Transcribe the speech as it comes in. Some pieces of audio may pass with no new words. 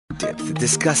depth,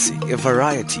 discussing a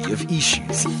variety of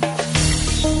issues.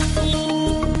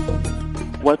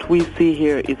 What we see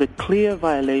here is a clear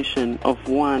violation of,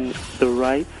 one, the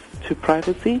rights to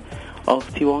privacy of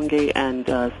Tiwonge and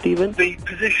Stephen. The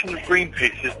position of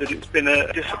Greenpeace is that it's been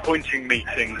a disappointing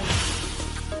meeting.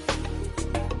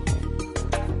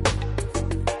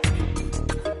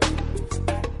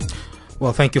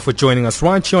 Well, thank you for joining us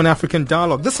right here on African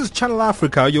Dialogue. This is Channel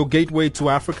Africa, your gateway to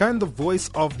Africa and the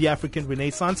voice of the African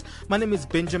Renaissance. My name is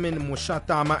Benjamin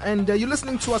Moshatama, and you're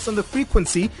listening to us on the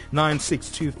frequency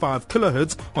 9625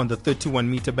 kilohertz on the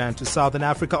 31 meter band to Southern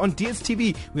Africa. On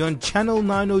DSTV, we're on channel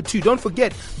 902. Don't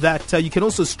forget that you can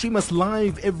also stream us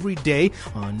live every day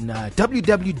on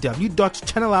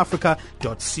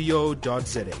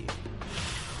www.channelafrica.co.za.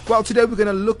 Well, today we're going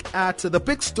to look at the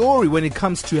big story when it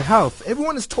comes to health.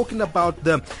 Everyone is talking about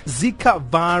the Zika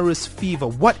virus fever.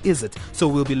 What is it? So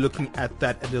we'll be looking at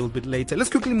that a little bit later. Let's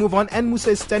quickly move on. And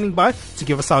Musa is standing by to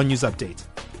give us our news update.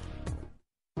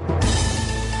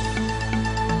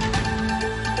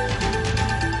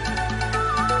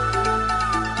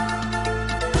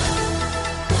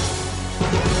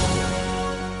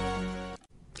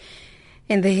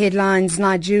 In the headlines,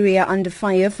 Nigeria under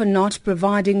fire for not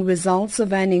providing results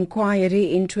of an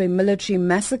inquiry into a military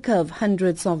massacre of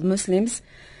hundreds of Muslims.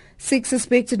 6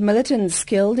 suspected militants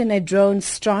killed in a drone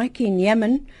strike in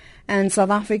Yemen. And South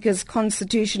Africa's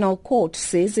Constitutional Court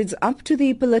says it's up to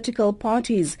the political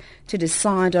parties to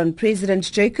decide on President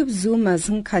Jacob Zuma's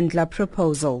Nkandla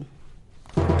proposal.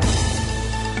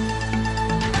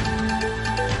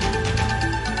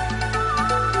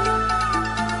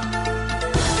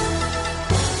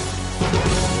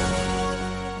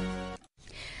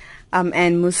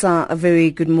 And Musa, a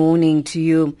very good morning to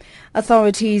you.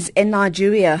 Authorities in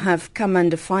Nigeria have come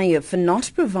under fire for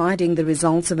not providing the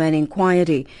results of an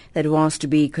inquiry that was to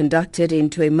be conducted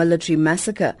into a military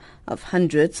massacre of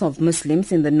hundreds of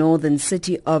Muslims in the northern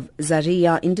city of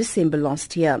Zaria in December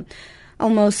last year.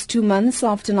 Almost 2 months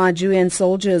after Nigerian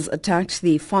soldiers attacked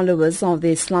the followers of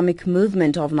the Islamic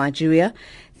movement of Nigeria,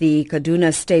 the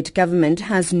Kaduna state government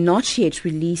has not yet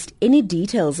released any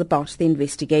details about the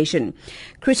investigation.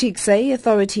 Critics say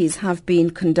authorities have been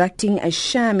conducting a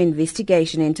sham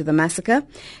investigation into the massacre.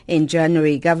 In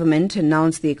January, government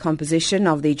announced the composition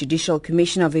of the Judicial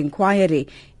Commission of Inquiry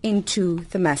into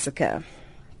the massacre.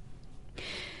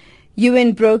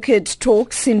 UN-brokered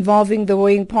talks involving the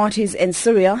warring parties in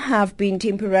Syria have been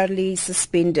temporarily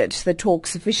suspended. The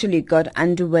talks officially got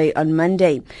underway on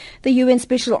Monday. The UN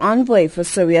Special Envoy for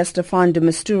Syria, Staffan de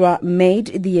Mistura,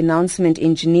 made the announcement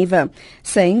in Geneva,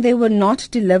 saying they were not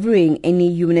delivering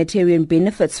any humanitarian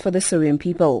benefits for the Syrian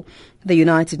people. The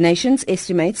United Nations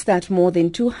estimates that more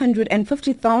than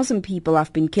 250,000 people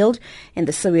have been killed in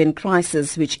the Syrian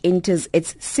crisis, which enters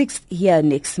its 6th year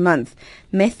next month.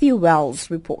 Matthew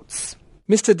Wells reports.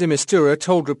 Mr. de Mistura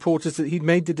told reporters that he'd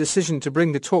made the decision to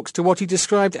bring the talks to what he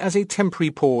described as a temporary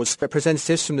pause.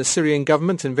 Representatives from the Syrian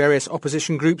government and various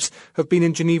opposition groups have been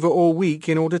in Geneva all week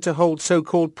in order to hold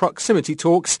so-called proximity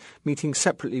talks, meeting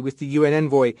separately with the UN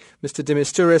envoy. Mr. de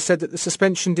Mistura said that the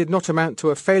suspension did not amount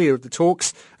to a failure of the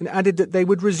talks and added that they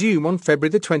would resume on February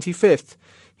the 25th.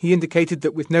 He indicated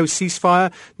that with no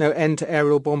ceasefire, no end to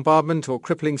aerial bombardment or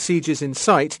crippling sieges in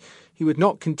sight, he would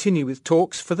not continue with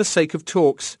talks for the sake of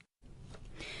talks.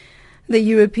 The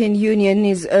European Union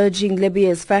is urging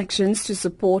Libya's factions to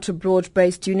support a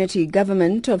broad-based unity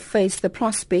government to face the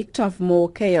prospect of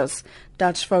more chaos.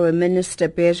 Dutch Foreign Minister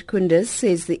Bert Koenders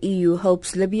says the EU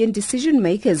hopes Libyan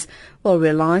decision-makers will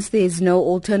realize there is no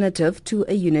alternative to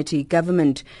a unity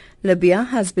government. Libya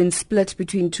has been split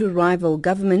between two rival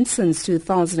governments since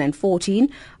 2014,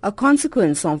 a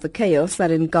consequence of the chaos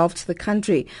that engulfed the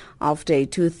country after a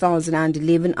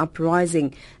 2011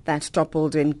 uprising that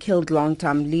toppled and killed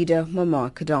longtime leader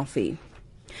Muammar Gaddafi.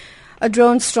 A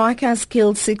drone strike has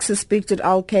killed 6 suspected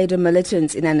al-Qaeda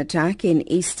militants in an attack in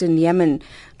eastern Yemen.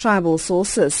 Tribal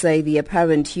sources say the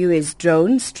apparent U.S.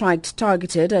 drone strike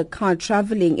targeted a car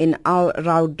traveling in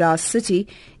Al-Rawda city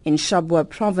in Shabwa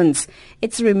province.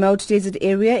 It's a remote desert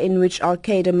area in which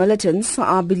al-Qaeda militants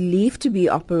are believed to be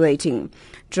operating.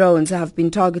 Drones have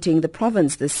been targeting the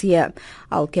province this year.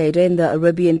 Al-Qaeda in the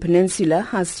Arabian Peninsula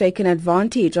has taken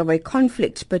advantage of a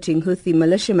conflict pitting Houthi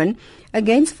militiamen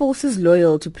against forces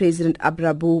loyal to President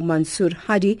Abrabu Mansur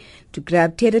Hadi to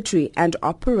grab territory and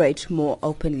operate more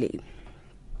openly.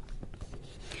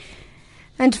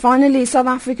 And finally, South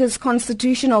Africa's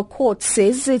Constitutional Court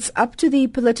says it's up to the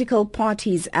political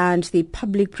parties and the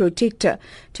public protector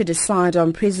to decide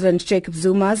on President Jacob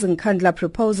Zuma's Nkandla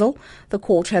proposal. The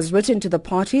court has written to the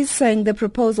parties saying the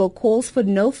proposal calls for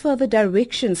no further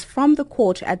directions from the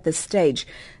court at this stage.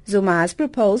 Zuma has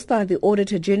proposed that the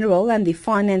Auditor General and the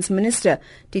Finance Minister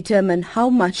determine how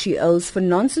much he owes for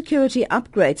non-security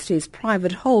upgrades to his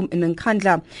private home in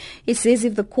Nkandla. He says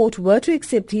if the court were to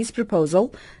accept his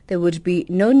proposal, there would be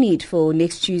no need for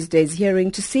next Tuesday's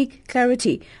hearing to seek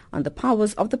clarity on the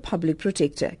powers of the Public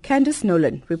Protector. Candice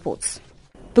Nolan reports.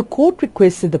 The court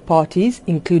requested the parties,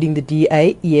 including the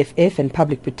DA, EFF and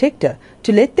Public Protector,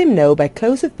 to let them know by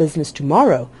close of business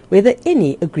tomorrow whether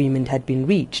any agreement had been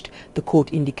reached. The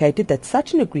court indicated that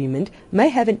such an agreement may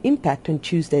have an impact on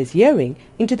Tuesday's hearing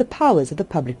into the powers of the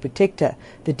Public Protector.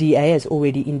 The DA has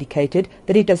already indicated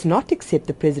that it does not accept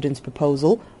the President's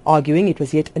proposal, arguing it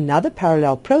was yet another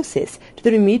parallel process to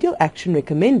the remedial action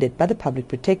recommended by the Public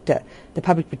Protector. The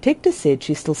Public Protector said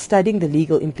she is still studying the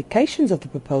legal implications of the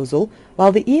proposal,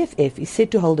 while the EFF is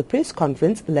set to hold a press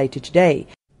conference later today.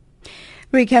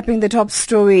 Recapping the top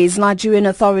stories, Nigerian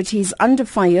authorities under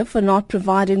fire for not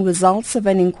providing results of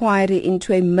an inquiry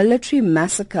into a military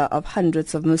massacre of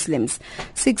hundreds of Muslims.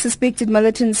 6 suspected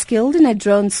militants killed in a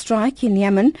drone strike in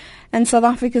Yemen, and South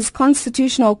Africa's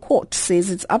Constitutional Court says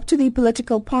it's up to the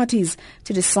political parties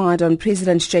to decide on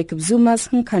President Jacob Zuma's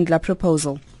Nkandla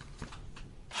proposal.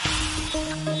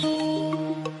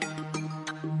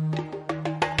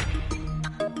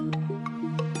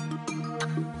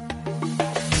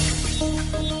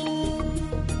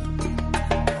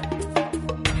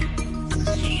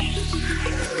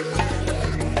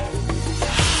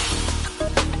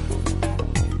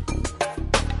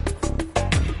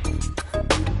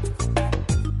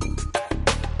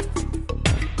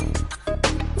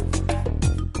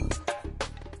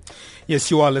 Yes,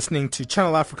 you are listening to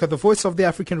Channel Africa, the voice of the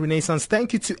African Renaissance.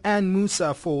 Thank you to Ann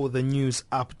Musa for the news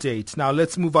update. Now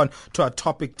let's move on to our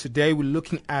topic today. We're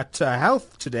looking at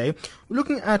health today. We're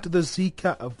looking at the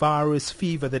Zika virus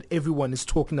fever that everyone is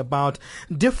talking about.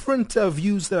 Different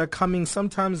views that are coming.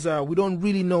 Sometimes we don't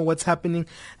really know what's happening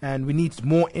and we need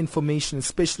more information,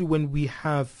 especially when we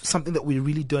have something that we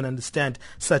really don't understand,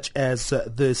 such as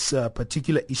this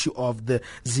particular issue of the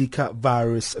Zika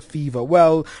virus fever.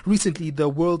 Well, recently the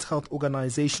World Health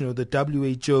Organization, or the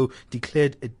WHO,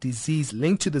 declared a disease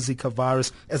linked to the Zika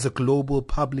virus as a global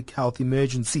public health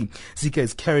emergency. Zika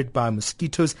is carried by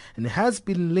mosquitoes and has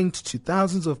been linked to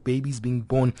thousands of babies being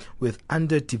born with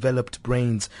underdeveloped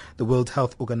brains. The World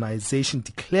Health Organization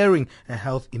declaring a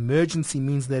health emergency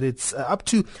means that it's up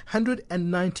to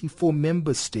 194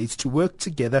 member states to work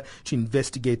together to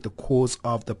investigate the cause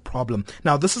of the problem.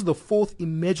 Now, this is the fourth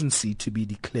emergency to be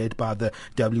declared by the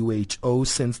WHO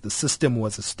since the system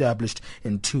was established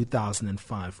in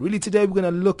 2005. Really, today we're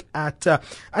going to look at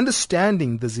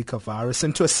understanding the Zika virus,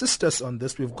 and to assist us on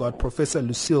this, we've got Professor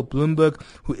Lucille Bloomberg,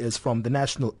 who is from the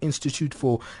National Institute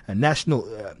for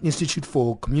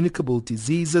Communicable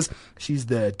Diseases. She's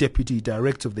the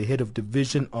Deputy-Director of the Head of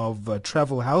Division of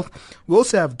Travel Health. We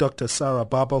also have Dr. Sarah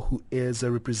Barber, who is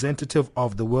a representative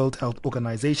of the World Health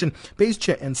Organization based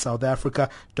here in South Africa.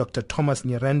 Dr. Thomas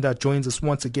Nyirenda joins us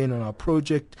once again on our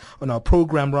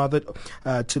program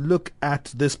to look at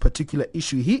this particular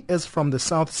issue. He is from the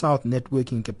South-South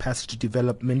Networking Capacity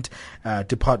Development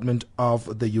Department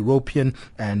of the European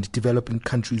and Developing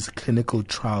Countries Clinical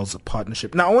Trials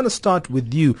Partnership. Now, I want to start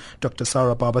with you, Dr.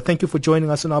 Sarah Barber. Thank you for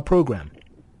joining us on our program.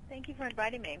 Thank you for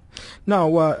inviting me.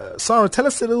 Now, Sarah, tell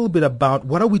us a little bit about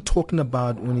what are we talking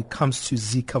about when it comes to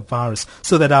Zika virus,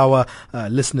 so that our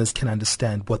listeners can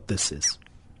understand what this is.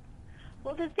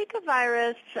 Well, the Zika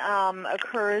virus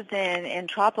occurs in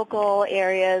tropical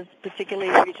areas, particularly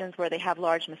regions where they have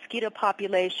large mosquito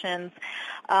populations.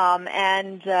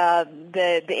 And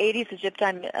the Aedes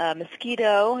aegypti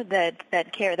mosquito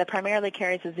that primarily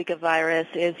carries the Zika virus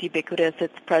is ubiquitous.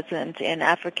 It's present in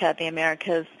Africa, the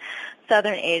Americas,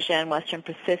 Southern Asia, and Western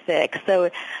Pacific. So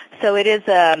it is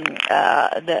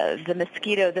the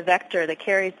mosquito, the vector that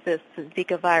carries this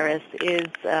Zika virus is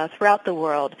throughout the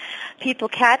world. People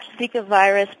catch Zika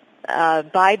virus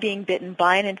by being bitten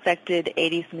by an infected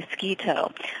Aedes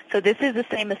mosquito. So this is the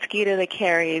same mosquito that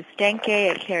carries dengue,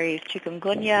 it carries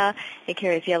chikungunya, it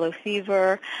carries yellow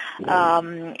fever,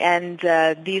 and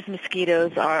these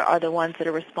mosquitoes are the ones that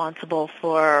are responsible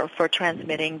for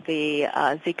transmitting the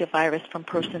Zika virus from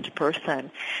person to person.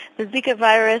 The Zika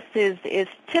virus is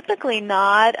typically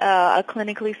not a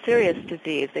clinically serious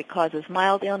disease. It causes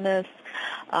mild illness.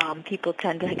 People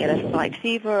tend to get a slight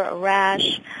fever, a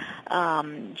rash,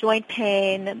 joint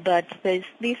pain, but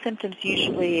these symptoms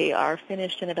usually are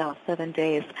finished in about 7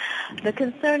 days. The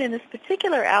concern in this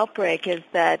particular outbreak is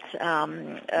that,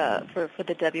 for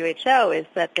the WHO, is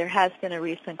that there has been a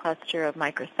recent cluster of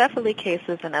microcephaly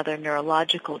cases and other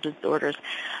neurological disorders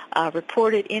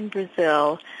reported in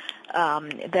Brazil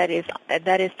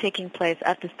that is taking place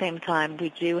at the same time we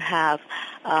do have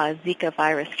Zika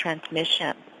virus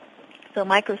transmission. So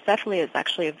microcephaly is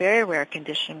actually a very rare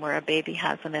condition where a baby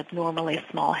has an abnormally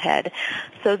small head.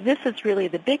 So this is really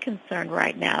the big concern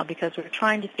right now because we're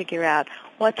trying to figure out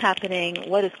what's happening,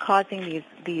 what is causing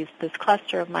this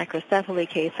cluster of microcephaly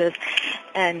cases,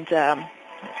 and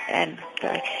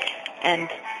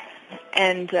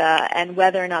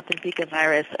whether or not the Zika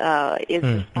virus is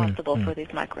responsible for these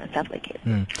microencephaly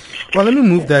cases. Well, let me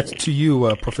move that to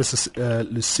you, Professor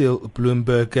Lucille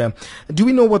Bloomberg. Do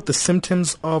we know what the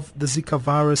symptoms of the Zika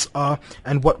virus are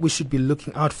and what we should be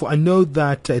looking out for? I know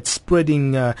that it's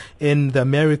spreading in the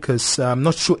Americas. I'm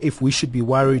not sure if we should be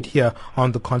worried here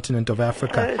on the continent of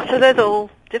Africa. So those are all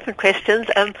different questions.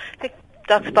 I think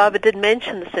Dr. Barber did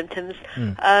mention the symptoms.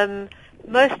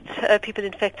 Most people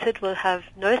infected will have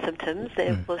no symptoms.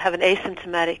 They will have an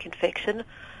asymptomatic infection,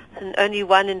 and only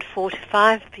 1 in 4 to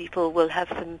 5 people will have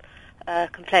some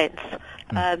complaints.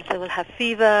 So we'll have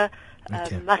fever,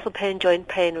 muscle pain, joint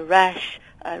pain, a rash,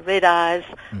 red eyes,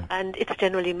 and it's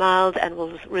generally mild and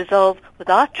will resolve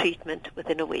without treatment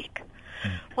within a week.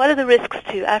 What are the risks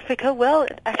to Africa? Well,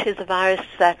 it actually is a virus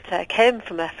that came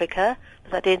from Africa.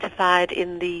 It was identified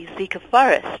in the Zika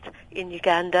forest in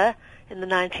Uganda in the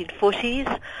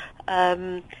 1940s,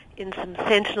 in some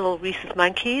sentinel rhesus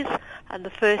monkeys, and the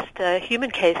first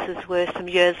human cases were some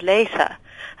years later.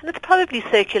 And it's probably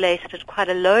circulated at quite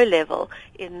a low level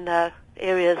in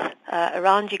areas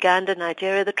around Uganda,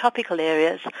 Nigeria, the tropical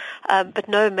areas, but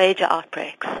no major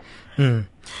outbreaks.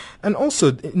 And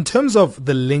also, in terms of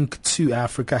the link to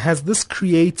Africa, has this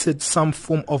created some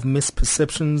form of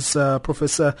misperceptions,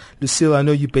 Professor Lucille? I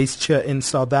know you're based here in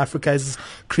South Africa. Has this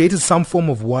created some form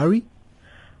of worry?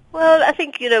 Well, I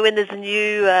think, when there's a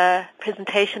new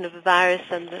presentation of a virus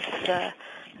and this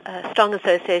strong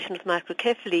association with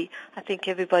microcephaly, I think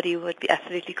everybody would be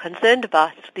absolutely concerned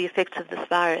about the effects of this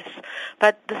virus.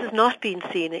 But this has not been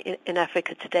seen in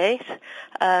Africa to date.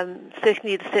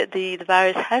 Certainly the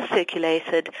virus has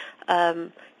circulated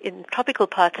in tropical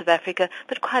parts of Africa,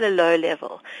 but quite a low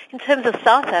level. In terms of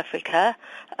South Africa,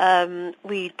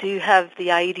 we do have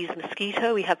the Aedes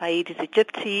mosquito, we have Aedes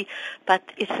aegypti, but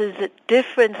it is a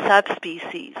different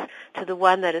subspecies to the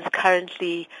one that is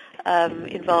currently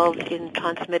involved in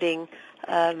transmitting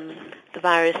the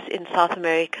virus in South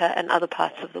America and other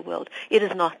parts of the world. It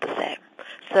is not the same.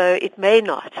 So it may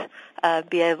not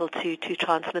be able to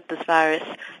transmit this virus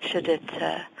should it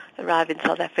arrive in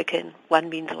South Africa in one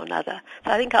means or another.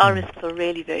 So I think our risks are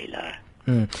really very low.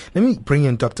 Let me bring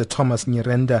in Dr. Thomas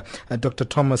Nyirenda. Dr.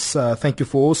 Thomas, thank you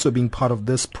for also being part of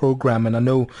this program, and I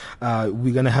know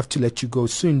we're going to have to let you go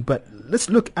soon, but let's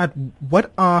look at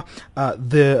what are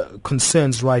the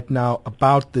concerns right now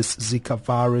about this Zika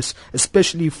virus,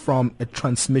 especially from a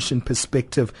transmission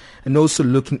perspective, and also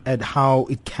looking at how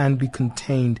it can be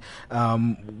contained.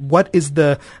 What is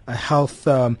the health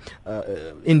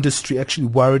industry actually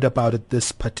worried about at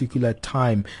this particular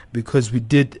time? Because we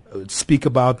did speak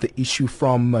about the issue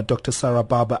from Dr. Sarah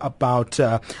Barber about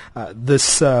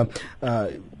this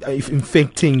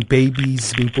infecting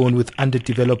babies being born with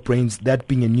underdeveloped brains, that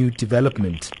being a new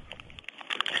development.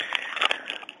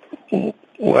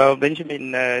 Well,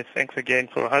 Benjamin, thanks again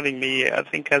for having me. I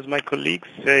think as my colleagues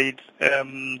said,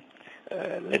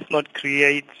 let's not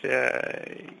create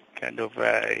kind of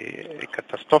a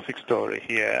catastrophic story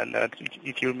here. And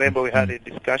if you remember, we had a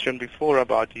discussion before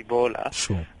about Ebola,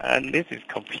 Sure. And this is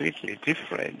completely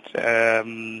different.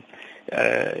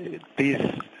 This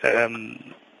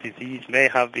disease may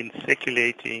have been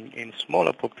circulating in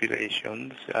smaller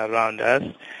populations around us,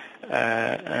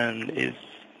 and is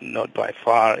not by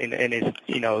far in any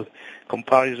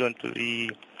comparison to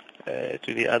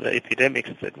the other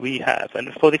epidemics that we have.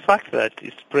 And for the fact that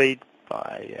it's sprayed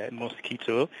by a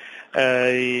mosquito,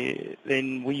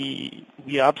 then we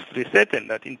are absolutely certain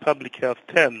that in public health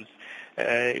terms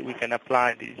we can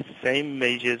apply the same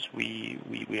measures we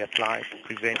apply to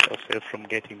prevent ourselves from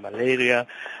getting malaria,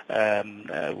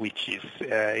 which is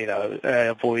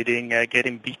avoiding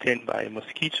getting bitten by a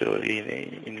mosquito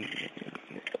in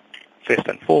first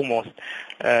and foremost.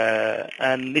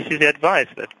 And this is the advice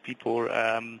that people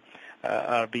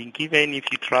are being given.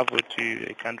 If you travel to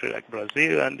a country like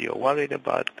Brazil and you're worried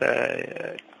about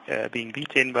being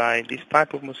bitten by this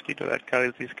type of mosquito that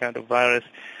carries this kind of virus,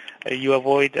 you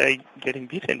avoid getting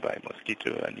bitten by a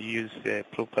mosquito, and you use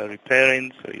proper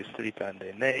repellents, so you sleep under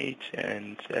a net,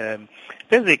 and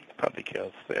basic public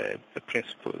health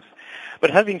principles. But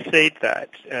having said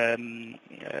that,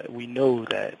 we know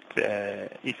that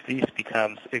if this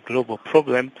becomes a global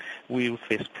problem, we will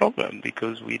face problem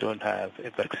because we don't have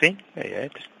a vaccine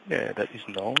yet that is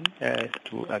known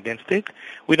against it.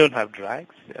 We don't have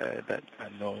drugs that are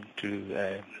known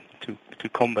to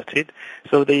combat it.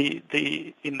 So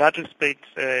in that respect,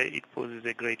 it poses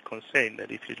a great concern that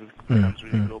if it becomes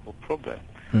really a global problem,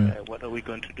 what are we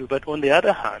going to do? But on the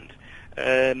other hand,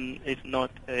 it's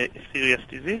not a serious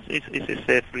disease. It's a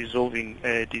self-resolving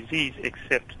disease,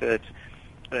 except that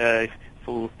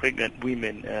for pregnant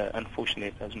women,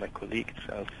 unfortunately, as my colleagues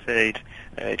have said,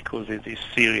 it causes a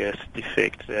serious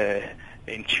defect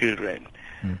in children.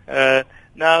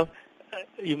 Now,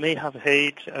 you may have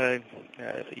heard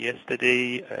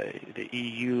yesterday the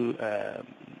EU,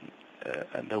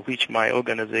 under which my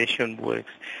organization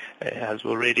works, has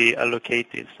already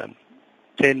allocated some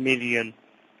 10 million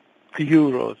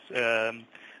euros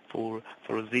for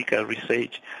Zika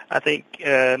research. I think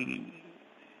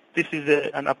this is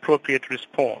an appropriate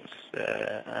response,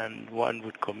 and one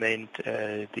would commend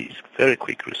this very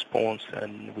quick response,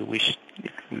 and we wish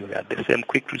we had the same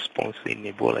quick response in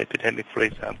Ebola epidemic, for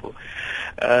example.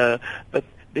 But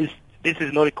this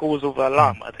is not a cause of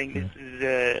alarm. I think this is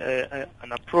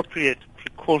an appropriate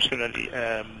precautionary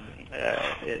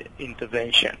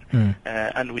intervention,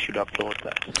 and we should applaud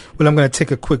that. Well, I'm going to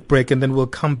take a quick break and then we'll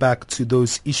come back to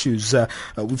those issues.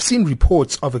 We've seen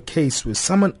reports of a case where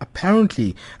someone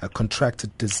apparently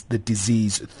contracted the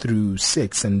disease through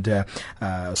sex and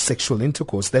sexual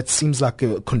intercourse. That seems like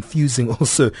confusing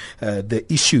also the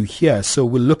issue here. So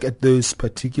we'll look at those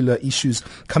particular issues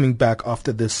coming back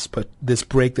after this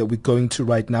break that we're going to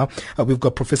right now. We've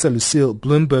got Professor Lucille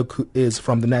Bloomberg, who is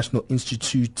from the National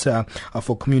Institute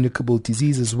for Communicable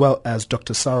Diseases, as well as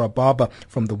Dr. Sarah Barber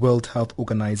from the World Health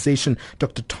Organization.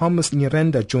 Dr. Thomas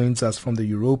Nyirenda joins us from the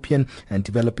European and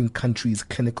Developing Countries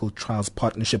Clinical Trials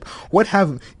Partnership. What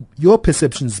have your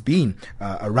perceptions been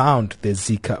around the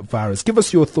Zika virus? Give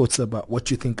us your thoughts about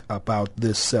what you think about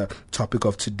this topic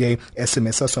of today.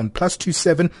 SMS us on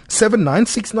 +27 79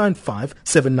 695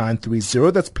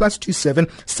 7930. That's +27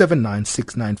 79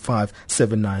 695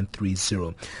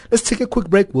 7930. Let's take a quick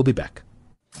break. We'll be back.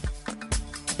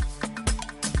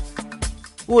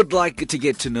 Would like to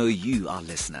get to know you, our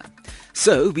listener.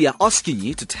 So we are asking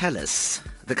you to tell us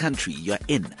the country you're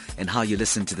in and how you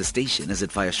listen to the station. Is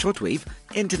it via shortwave,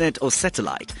 internet or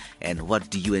satellite? And what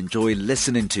do you enjoy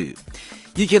listening to?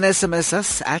 You can SMS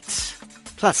us at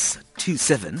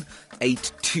 +27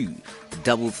 82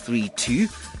 332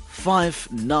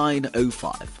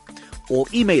 5905 or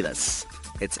email us.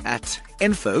 It's at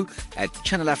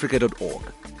info@channelafrica.org.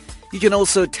 You can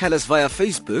also tell us via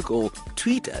Facebook or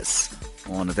tweet us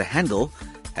on the handle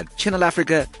at Channel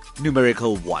Africa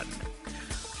 #1.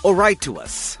 Or write to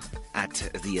us at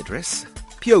the address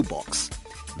PO Box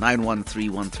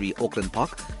 91313 Auckland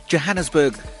Park,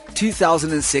 Johannesburg,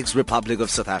 2006, Republic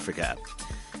of South Africa.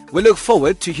 We look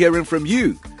forward to hearing from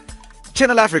you.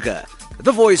 Channel Africa,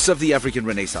 the voice of the African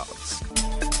Renaissance.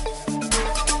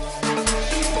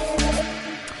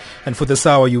 And for this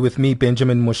hour, you're with me,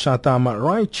 Benjamin Moshatama,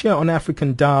 right here on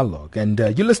African Dialogue. And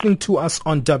you're listening to us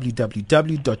on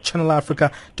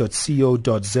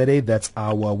www.channelafrica.co.za. That's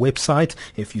our website.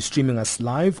 If you're streaming us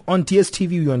live on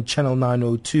DSTV, we're on channel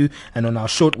 902. And on our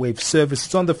shortwave service,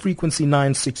 it's on the frequency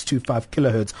 9625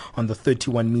 kilohertz on the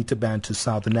 31 meter band to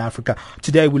Southern Africa.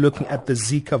 Today, we're looking at the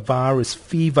Zika virus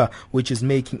fever, which is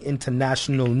making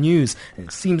international news. And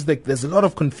it seems like there's a lot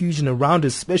of confusion around it,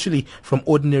 especially from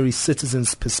ordinary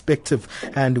citizens' perspective.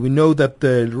 And we know that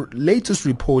the latest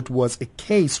report was a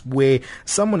case where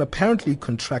someone apparently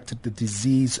contracted the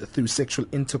disease through sexual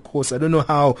intercourse. I don't know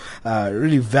how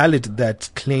really valid that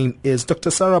claim is.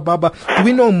 Dr. Sarah Barber, do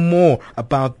we know more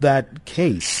about that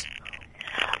case?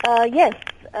 Yes.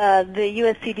 The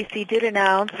U.S. CDC did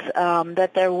announce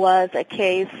that there was a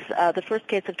case, the first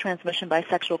case of transmission by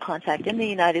sexual contact in the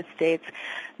United States.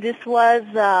 This was,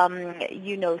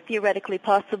 theoretically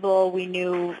possible. We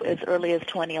knew as early as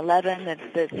 2011 that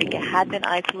the Zika had been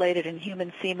isolated in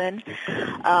human semen.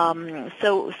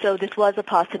 So this was a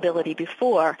possibility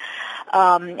before.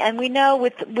 And we know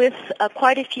with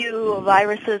quite a few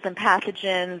viruses and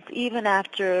pathogens, even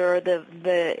after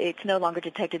it's no longer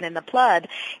detected in the blood,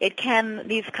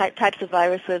 these types of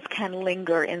viruses can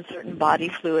linger in certain body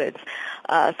fluids,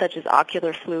 such as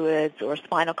ocular fluids or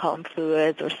spinal column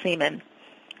fluids or semen.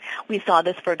 We saw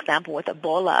this, for example, with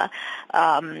Ebola.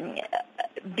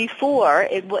 Before,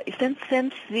 since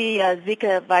the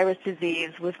Zika virus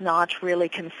disease was not really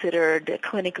considered a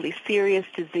clinically serious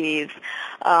disease,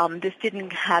 this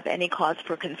didn't have any cause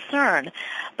for concern.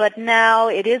 But now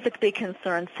it is a big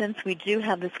concern since we do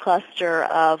have this cluster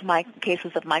of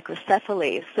cases of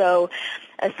microcephaly. So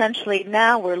essentially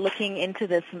now we're looking into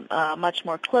this much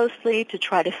more closely to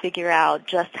try to figure out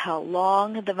just how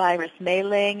long the virus may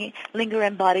linger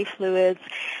in body fluids,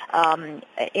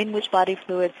 in which body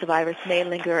fluids the virus may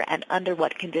linger, and under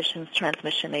what conditions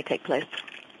transmission may take place.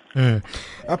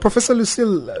 Professor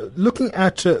Lucille, looking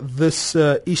at this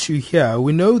issue here,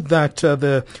 we know that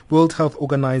the World Health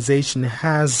Organization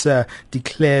has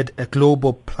declared a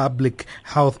global public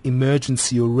health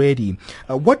emergency already.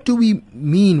 What do we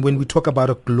mean when we talk about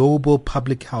a global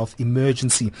public health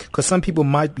emergency? Because some people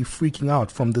might be freaking out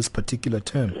from this particular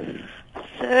term.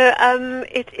 So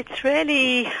it's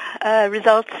really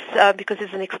results because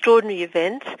it's an extraordinary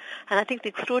event, and I think the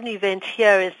extraordinary event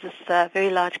here is this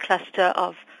very large cluster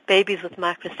of babies with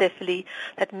microcephaly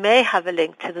that may have a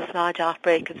link to this large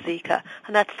outbreak of Zika,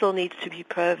 and that still needs to be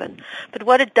proven. But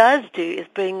what it does do is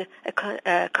bring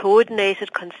a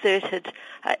coordinated, concerted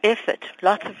effort,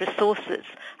 lots of resources,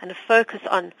 and a focus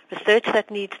on research that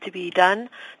needs to be done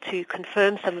to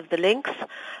confirm some of the links,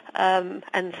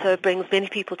 and so it brings many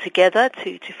people together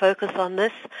to focus on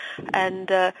this, and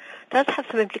does have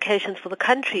some implications for the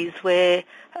countries where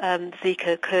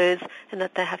Zika occurs, in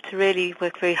that they have to really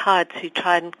work very hard to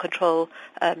try and control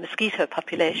mosquito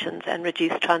populations and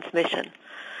reduce transmission.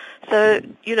 So,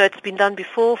 it's been done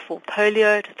before for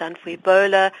polio, it was done for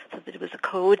Ebola, so that it was a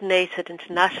coordinated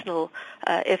international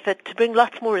effort to bring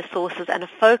lots more resources and a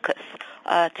focus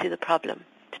to the problem,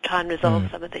 to try and resolve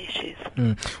some of the issues.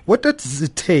 What does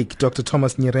it take, Dr.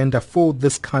 Thomas Nyirenda, for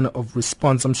this kind of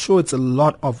response? I'm sure it's a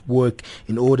lot of work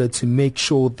in order to make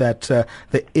sure that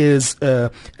there is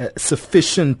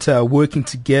sufficient working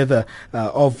together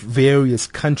of various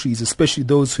countries, especially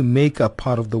those who make up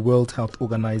part of the World Health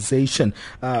Organization.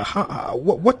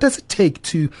 What does it take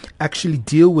to actually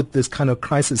deal with this kind of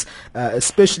crisis,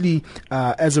 especially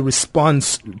as a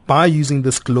response by using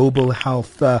this global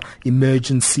health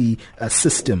emergency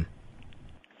system?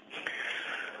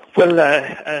 Well,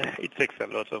 it takes a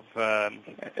lot of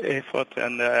effort,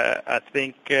 and I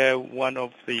think one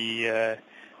of the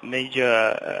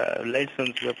major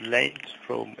lessons we have learned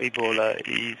from Ebola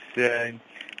is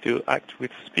to act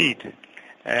with speed.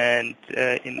 And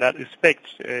in that respect,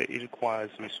 it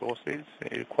requires resources,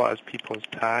 it requires people's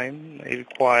time, it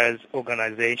requires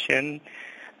organization.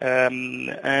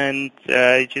 And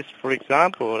just for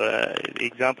example, the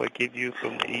example I gave you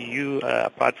from the EU,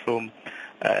 apart from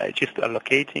just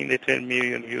allocating the 10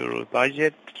 million euro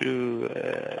budget to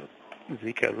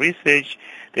Zika research,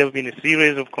 there have been a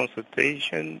series of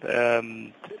consultations.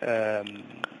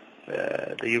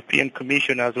 The European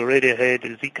Commission has already had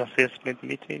a Zika assessment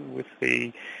meeting with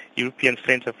the European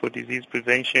Centre for Disease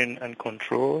Prevention and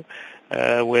Control,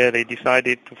 where they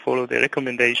decided to follow the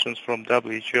recommendations from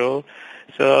WHO.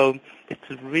 So it's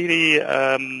really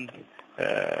a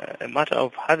matter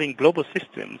of having global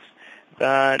systems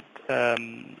that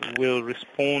will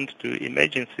respond to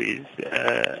emergencies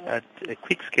at a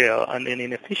quick scale and in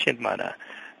an efficient manner.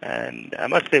 And I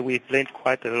must say we've learned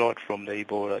quite a lot from the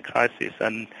Ebola crisis,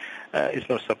 and it's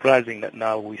not surprising that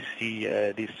now we see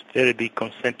this very big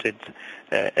concerted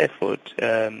effort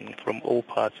from all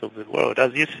parts of the world.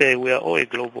 As you say, we are all a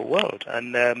global world,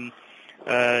 and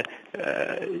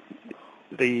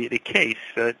the case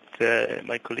that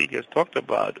my colleague has talked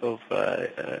about of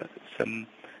some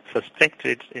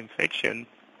suspected infection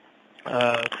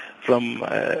from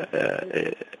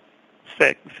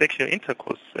sexual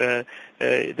intercourse.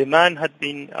 The man had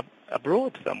been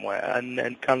abroad somewhere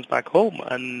and comes back home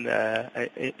and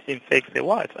infects the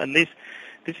wife. And this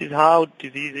is how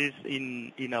diseases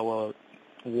in our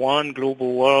one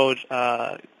global world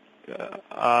are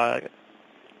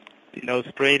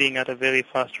spreading at a very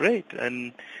fast rate.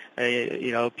 And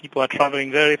people are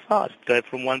traveling very fast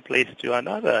from one place to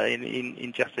another.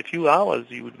 In just a few hours,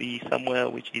 you would be somewhere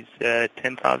which is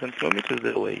 10,000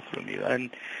 kilometers away from you.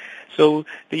 And so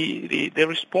the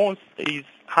response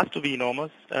has to be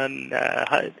enormous and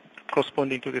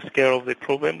corresponding to the scale of the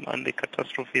problem and the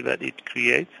catastrophe that it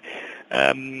creates.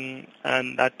 And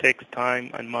that takes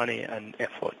time and money and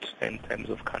effort in terms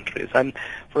of countries. And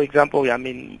for example,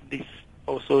 this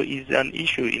also is an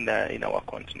issue in our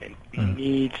continent.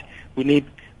 We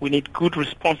need good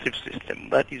responsive system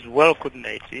that is well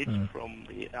coordinated from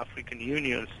the African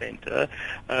Union Center,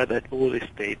 that all the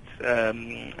states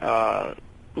are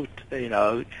put, in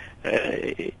order,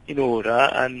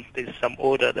 and there's some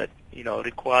order that,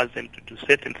 requires them to do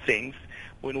certain things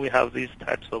when we have these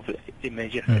types of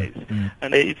emergencies.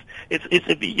 And it's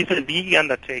a big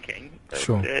undertaking.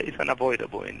 Sure. It's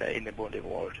unavoidable in the modern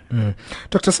world.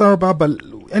 Dr. Sarah Barber,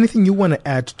 anything you want to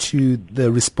add to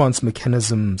the response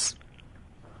mechanisms?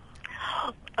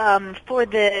 For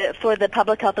the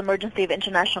public health emergency of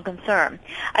international concern,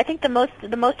 I think the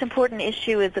most important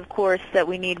issue is, of course, that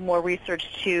we need more research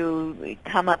to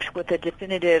come up with a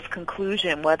definitive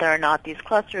conclusion whether or not these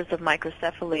clusters of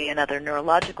microcephaly and other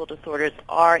neurological disorders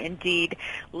are indeed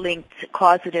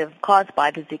caused by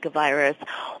the Zika virus,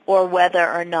 or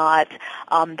whether or not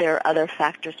there are other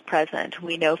factors present.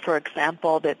 We know, for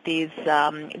example, that these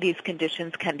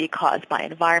conditions can be caused by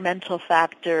environmental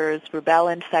factors,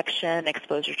 rubella infection,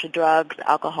 exposure to drugs,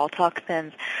 alcohol,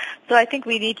 toxins. So I think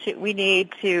we need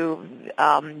to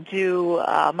do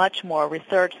much more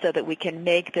research so that we can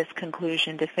make this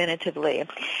conclusion definitively.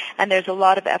 And there's a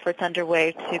lot of efforts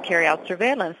underway to carry out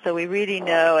surveillance. So we really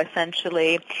know,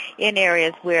 essentially, in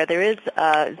areas where there is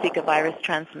Zika virus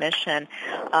transmission,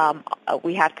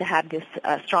 we have to have this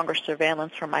stronger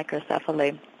surveillance for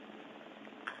microcephaly.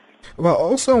 Well,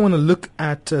 also I want to look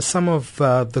at some of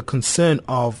the concern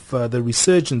of the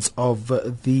resurgence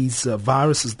of these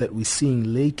viruses that we're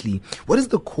seeing lately. What is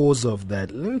the cause of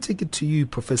that? Let me take it to you,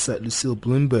 Professor Lucille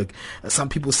Bloomberg. Some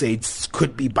people say it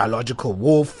could be biological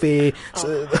warfare.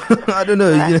 So, I don't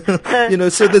know.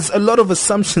 So there's a lot of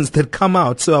assumptions that come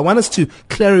out. So I want us to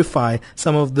clarify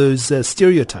some of those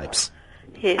stereotypes.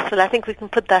 Yes, well, I think we can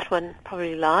put that one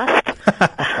probably last.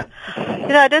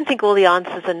 I don't think all the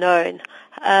answers are known.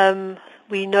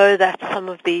 We know that some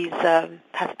of these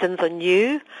pathogens are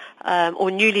new or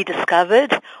newly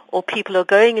discovered, or people are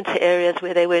going into areas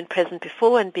where they weren't present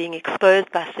before and being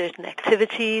exposed by certain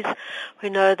activities. We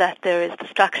know that there is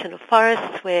destruction of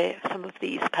forests where some of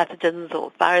these pathogens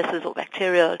or viruses or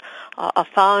bacteria are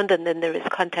found, and then there is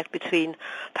contact between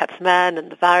perhaps man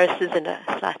and the viruses in a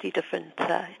slightly different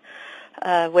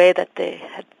way that they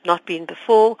had not been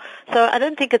before. So I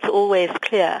don't think it's always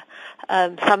clear.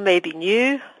 Some may be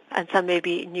new, and some may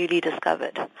be newly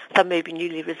discovered. Some may be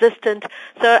newly resistant.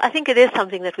 So I think it is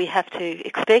something that we have to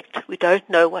expect. We don't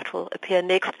know what will appear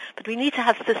next, but we need to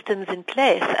have systems in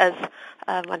place, as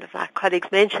one of my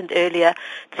colleagues mentioned earlier,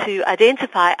 to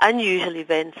identify unusual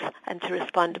events and to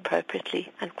respond appropriately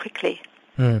and quickly.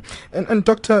 And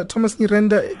Dr. Thomas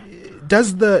Nyirenda,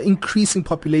 does the increasing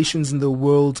populations in the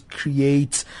world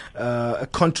create a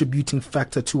contributing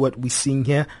factor to what we're seeing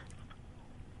here?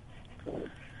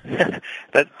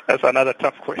 That's another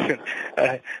tough question.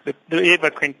 The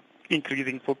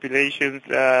ever-increasing populations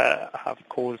have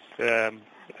caused a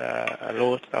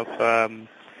lot of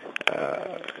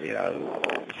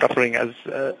suffering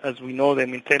as we know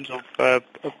them in terms of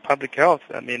public health.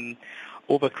 I mean,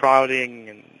 overcrowding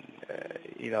and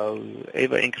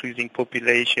ever-increasing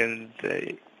populations,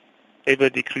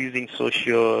 ever-decreasing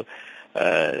social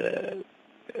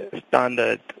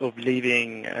standard of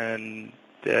living, and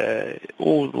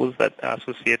all those that are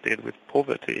associated with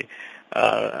poverty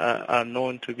are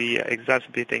known to be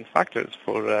exacerbating factors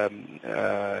for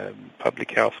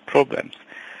public health problems.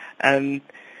 And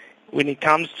when it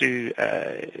comes to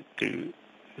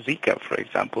Zika, for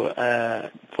example,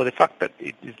 for the fact that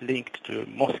it is linked to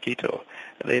mosquito,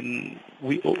 then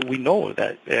we know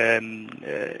that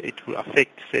it will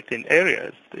affect certain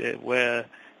areas where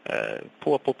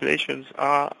poor populations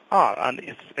are, and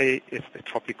it's a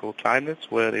tropical climate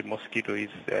where the mosquito is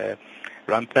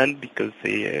rampant because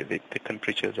the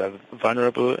temperatures are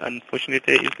vulnerable.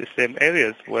 Unfortunately, it's the same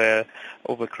areas where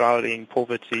overcrowding,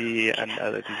 poverty, and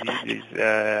other diseases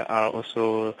are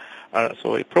also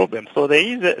a problem. So there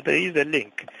is a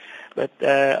link. But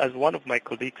as one of my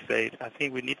colleagues said, I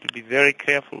think we need to be very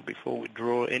careful before we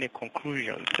draw any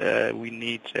conclusions. We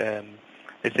need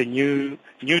it's a new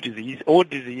disease,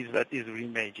 old disease that is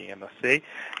re-emerging, I must say.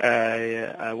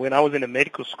 When I was in a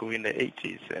medical school in the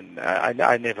 80s, and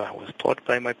I never was taught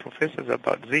by my professors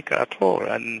about Zika at all.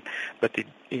 But it,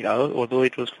 although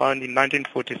it was found in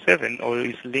 1947, or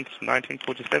is linked to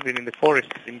 1947 in the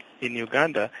forests in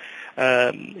Uganda,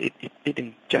 it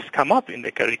didn't just come up in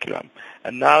the curriculum.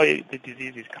 And now the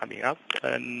disease is coming up,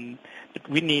 and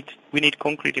we need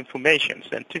concrete information,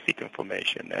 scientific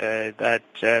information that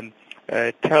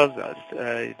tells us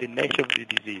the nature of the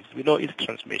disease. We know its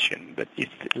transmission, but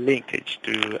its linkage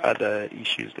to other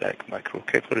issues like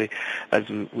microcephaly, as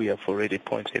we have already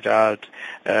pointed out.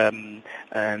 And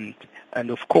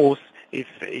of course, if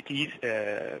it is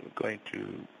going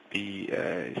to be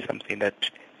something that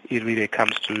it really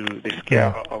comes to the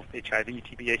scale of HIV,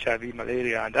 TB, HIV,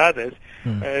 malaria, and others,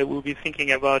 we'll be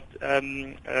thinking about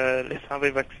let's have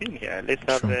a vaccine here, let's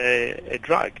have a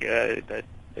drug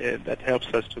that helps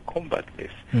us to combat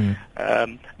this.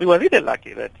 We were really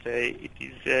lucky that it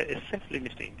is a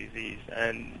self-limiting disease,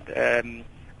 and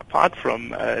apart from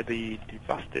the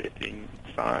devastating,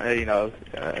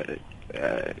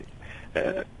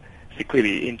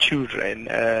 sequelae in children,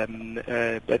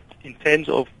 but in terms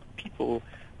of people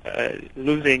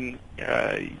losing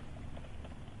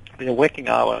their working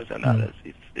hours and others,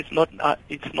 it's not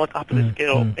up to the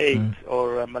scale of AIDS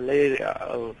or malaria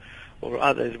or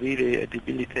other really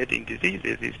debilitating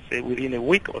diseases. It's within a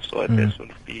week or so a person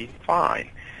will be fine.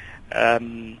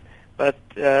 But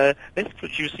let's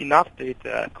produce enough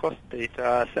data, cost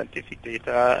data, scientific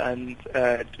data, and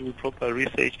do proper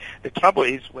research. The trouble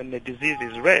is when the disease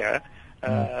is rare,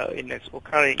 and it's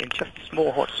occurring in just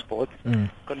small hotspots,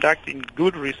 conducting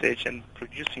good research and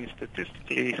producing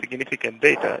statistically significant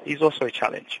data is also a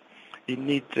challenge. You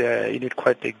need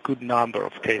quite a good number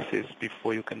of cases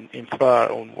before you can infer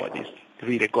on what is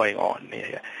really going on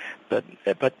here. But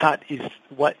that is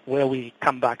where we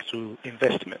come back to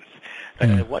investments.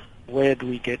 Where do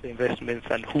we get investments,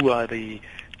 and who are the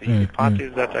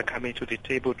parties that are coming to the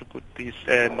table to put these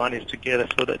monies together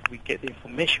so that we get the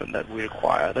information that we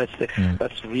require?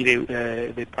 That's really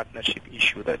the partnership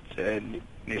issue that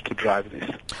needs to drive this.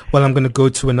 Well, I'm going to go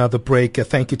to another break.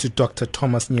 Thank you to Dr.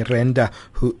 Thomas Nyirenda,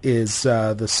 who is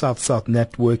the South-South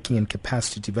Networking and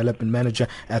Capacity Development Manager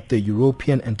at the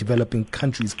European and Developing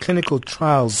Countries Clinical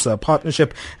Trials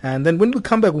Partnership. And then when we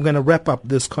come back, we're going to wrap up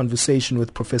this conversation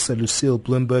with Professor Lucille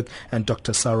Bloomberg and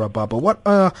Dr. Sarah Barber. What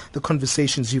are the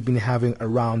conversations you've been having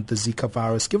around the Zika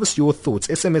virus? Give us your thoughts.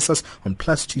 SMS us on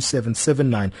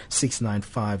 +2779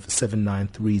 695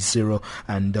 7930.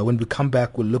 And when we come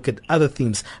back, we'll look at other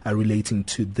themes relating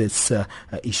to this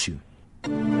issue.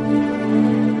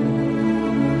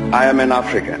 I am an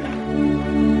African.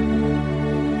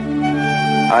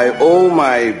 I owe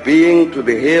my being to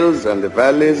the hills and the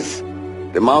valleys,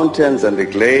 the mountains and the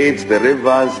glades, the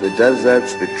rivers, the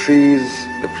deserts, the trees,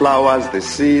 the flowers, the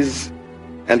seas,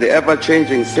 and the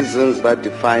ever-changing seasons that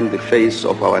define the face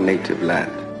of our native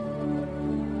land.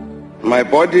 My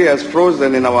body has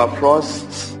frozen in our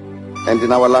frosts and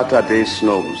in our latter-day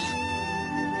snows.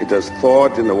 It has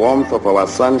thawed in the warmth of our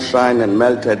sunshine and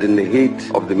melted in the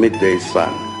heat of the midday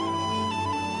sun.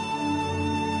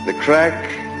 The crack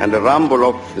and the rumble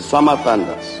of the summer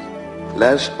thunders,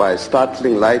 lashed by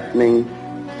startling lightning,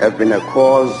 have been a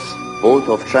cause both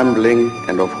of trembling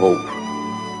and of hope.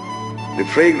 The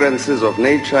fragrances of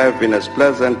nature have been as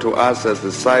pleasant to us as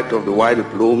the sight of the wild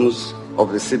blooms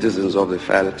of the citizens of the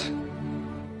veldt.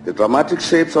 The dramatic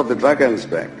shapes of the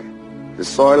Drakensberg, the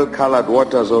soil-colored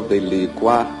waters of the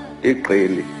Likwa,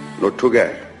 Iqeli,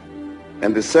 Lotugel,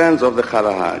 and the sands of the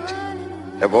Kalahari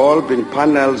have all been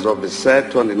panels of the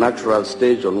set on the natural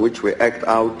stage on which we act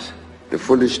out the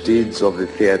foolish deeds of the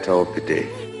theater of the day.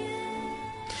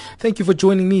 Thank you for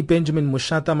joining me, Benjamin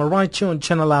Moshatama, right here on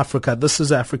Channel Africa. This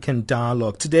is African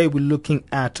Dialogue. Today we're looking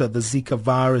at the Zika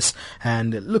virus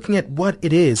and looking at what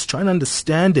it is, trying to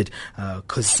understand it,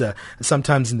 because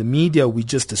sometimes in the media we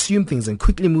just assume things and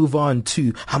quickly move on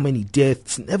to how many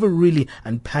deaths, never really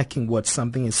unpacking what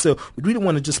something is. So we really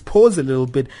want to just pause a little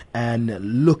bit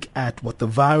and look at what the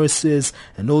virus is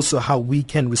and also how we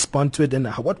can respond to it and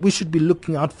what we should be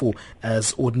looking out for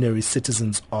as ordinary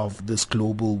citizens of this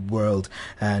global world.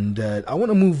 And I want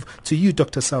to move to you,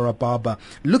 Dr. Sarah Barber,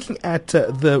 looking at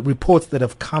the reports that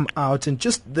have come out and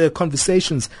just the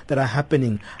conversations that are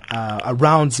happening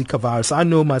around Zika virus. I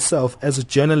know myself as a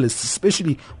journalist,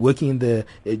 especially working in the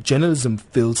journalism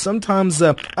field, sometimes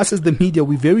us as the media,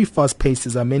 we're very fast-paced,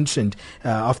 as I mentioned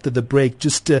after the break.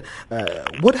 Just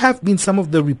what have been some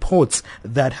of the reports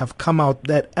that have come out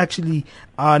that actually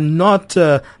are not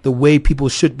the way people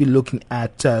should be looking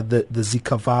at the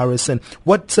Zika virus, and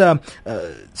what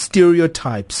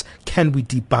stereotypes can we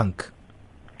debunk?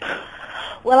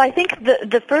 Well, I think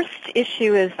the first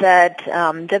issue is that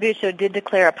WHO did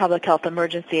declare a public health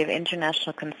emergency of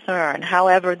international concern.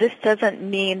 However, this doesn't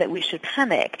mean that we should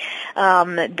panic.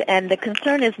 And the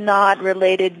concern is not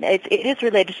related, it is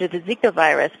related to the Zika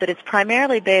virus, but it's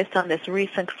primarily based on this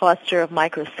recent cluster of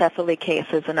microcephaly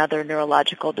cases and other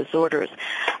neurological disorders.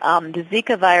 The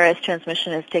Zika virus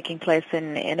transmission is taking place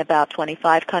in about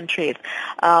 25 countries.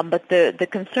 But the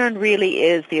concern really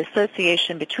is the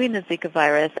association between the Zika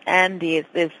virus and these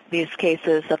these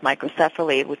cases of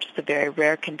microcephaly, which is a very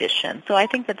rare condition. So I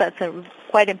think that that's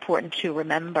quite important to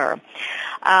remember.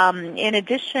 In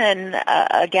addition,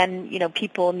 again,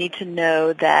 people need to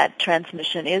know that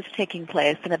transmission is taking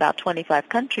place in about 25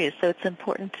 countries, so it's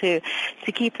important to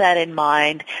keep that in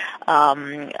mind,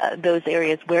 those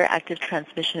areas where active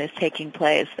transmission is taking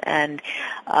place. And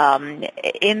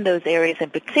in those areas in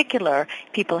particular,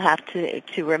 people have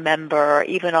to remember,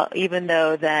 even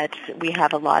though that we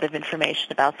have a lot of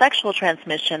information about sexual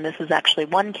transmission, this is actually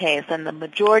one case, and the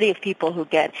majority of people who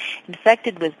get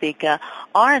infected with Zika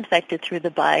are infected through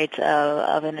the bite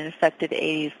of an infected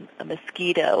Aedes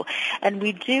mosquito. And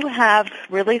we do have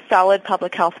really solid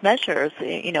public health measures.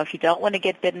 If you don't want to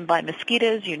get bitten by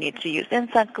mosquitoes, you need to use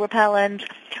insect repellent,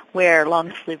 wear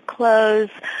long-sleeve clothes,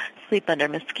 sleep under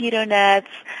mosquito nets,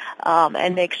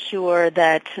 and make sure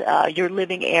that your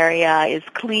living area is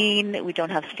clean. We don't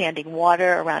have standing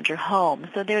water around your home.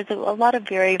 So there's a lot of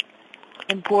very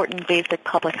important basic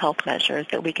public health measures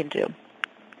that we can do.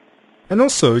 And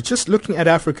also, just looking at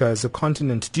Africa as a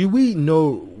continent, do we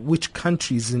know which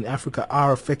countries in Africa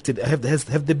are affected? Have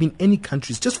there been any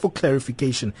countries, just for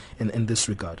clarification in this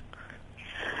regard?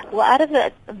 Well, out of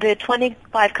the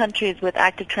 25 countries with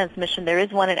active transmission, there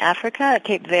is one in Africa.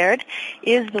 Cape Verde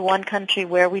is the one country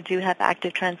where we do have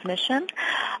active transmission.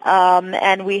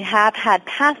 And we have had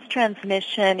past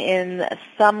transmission in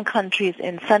some countries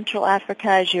in Central Africa,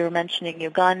 as you were mentioning,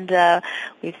 Uganda.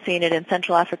 We've seen it in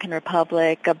Central African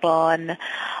Republic, Gabon.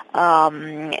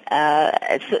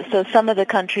 So some of the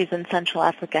countries in Central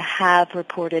Africa have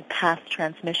reported past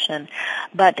transmission.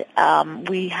 But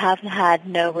we have had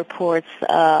no reports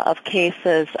of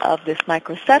cases of this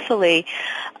microcephaly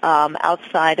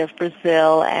outside of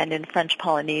Brazil and in French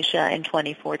Polynesia in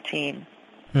 2014.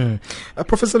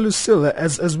 Professor Lucille,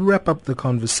 as we wrap up the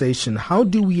conversation, how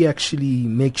do we actually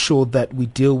make sure that we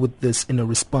deal with this in a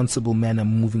responsible manner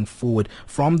moving forward,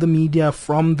 from the media,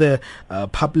 from the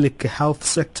public health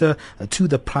sector to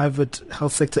the private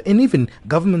health sector, and even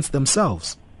governments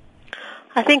themselves?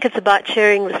 I think it's about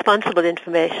sharing responsible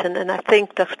information, and I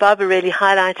think Dr. Barber really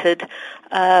highlighted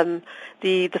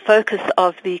the focus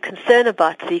of the concern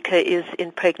about Zika is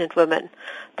in pregnant women,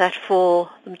 that for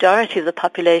the majority of the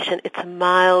population it's a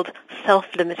mild,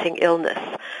 self-limiting illness,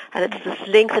 and it's this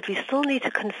link that we still need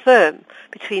to confirm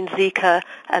between Zika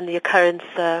and the occurrence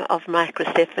of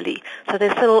microcephaly. So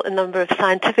there's still a number of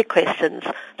scientific questions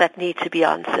that need to be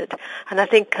answered, and I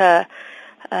think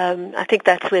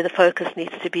that's where the focus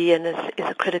needs to be, and is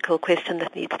a critical question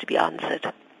that needs to be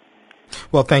answered.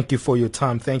 Well, thank you for your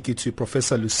time. Thank you to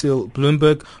Professor Lucille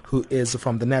Bloomberg, who is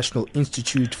from the National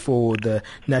Institute for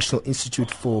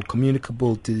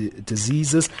Communicable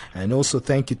Diseases, and also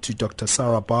thank you to Dr.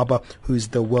 Sarah Barber, who is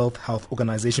the World Health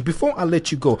Organization. Before I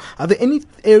let you go, are there any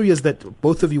areas that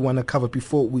both of you want to cover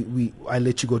before I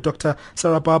let you go? Dr.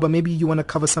 Sarah Barber, maybe you want to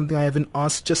cover something I haven't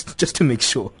asked, just to make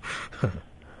sure.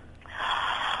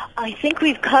 I think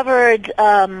we've covered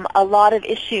a lot of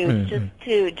issues.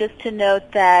 Just to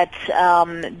note that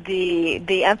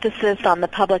the emphasis on the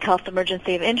public health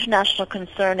emergency of international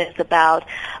concern is about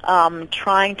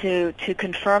trying to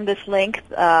confirm this link,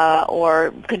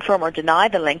 or confirm or deny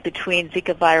the link between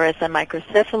Zika virus and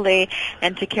microcephaly,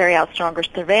 and to carry out stronger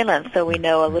surveillance so we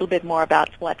know a little bit more about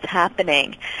what's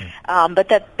happening. But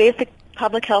that basic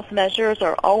public health measures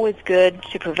are always good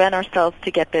to prevent ourselves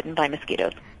to get bitten by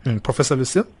mosquitoes. Professor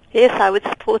Lucille? Yes, I would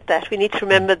support that. We need to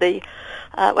remember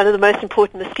one of the most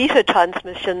important mosquito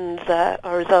transmissions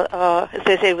are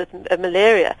associated with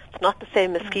malaria. It's not the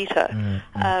same mosquito,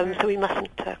 so we mustn't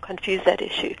confuse that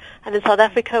issue. And in South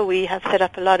Africa, we have set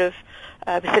up we're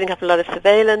setting up a lot of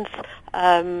surveillance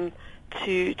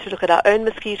to look at our own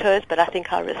mosquitoes, but I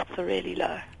think our risks are really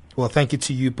low. Well, thank you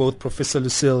to you both, Professor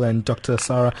Lucille and Dr.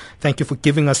 Sarah. Thank you for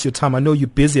giving us your time. I know you're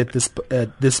busy at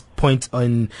this point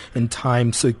in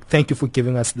time, so thank you for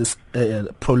giving us this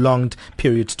prolonged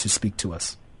period to speak to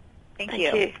us. Thank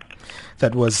you.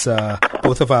 That was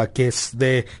both of our guests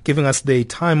there giving us their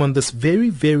time on this very,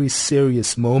 very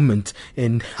serious moment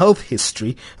in health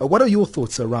history. What are your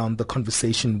thoughts around the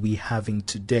conversation we're having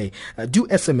today? Do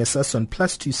SMS us on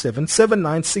 +27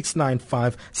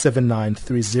 79695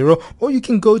 7930, or you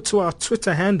can go to our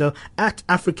Twitter handle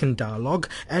 @African Dialogue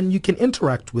and you can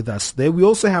interact with us there. We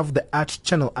also have the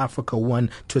 @Channel Africa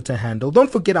 1 Twitter handle.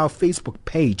 Don't forget our Facebook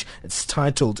page. It's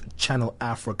titled Channel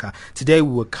Africa. Today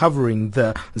we were covering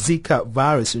the Zika Zika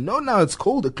virus. You know, now it's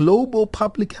called a global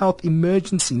public health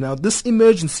emergency. Now, this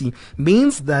emergency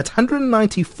means that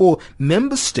 194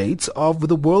 member states of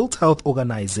the World Health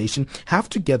Organization have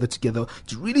to gather together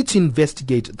to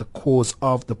investigate the cause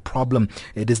of the problem.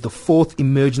 It is the fourth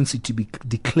emergency to be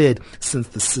declared since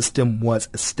the system was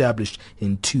established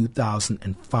in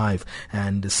 2005.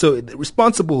 And so the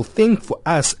responsible thing for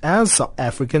us as South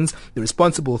Africans, the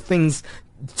responsible things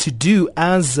to do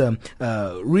as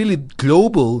really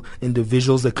global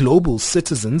individuals, the global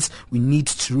citizens, we need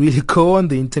to really go on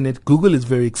the internet. Google is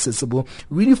very accessible.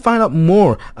 Really find out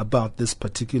more about this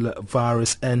particular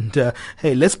virus. And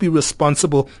hey, let's be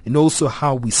responsible in also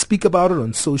how we speak about it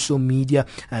on social media.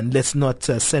 And let's not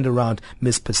send around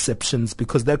misperceptions,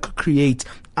 because that could create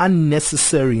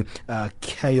unnecessary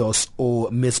chaos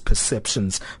or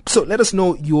misperceptions. So let us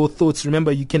know your thoughts.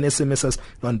 Remember, you can SMS us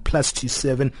on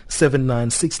 +27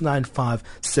 79 695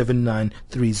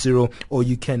 7930, or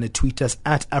you can tweet us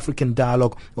at African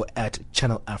Dialogue or at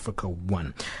Channel Africa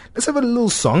 1. Let's have a little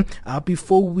song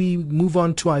before we move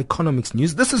on to our economics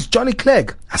news. This is Johnny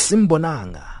Clegg,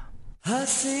 Asimbonanga.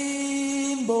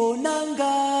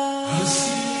 Asimbonanga,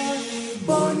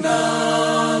 Asimbonanga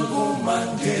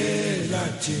Mandela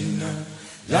Tina,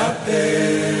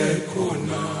 Lape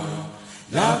Kona,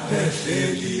 Lape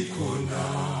Feli Kona.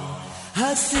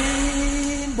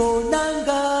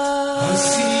 Asimbonanga,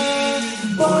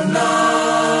 Asimbonanga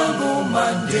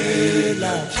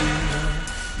Mandela Tina,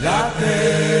 Lape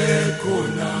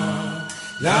Kona,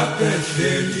 Lape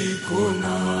Feli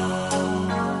Kona.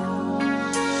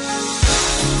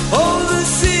 Oh, the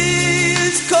sea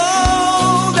is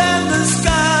cold and the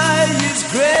sky is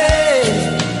gray.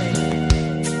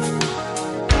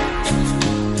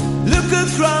 Look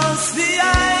across the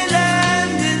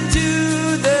island into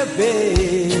the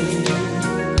bay.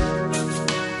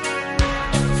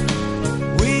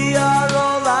 We are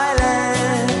all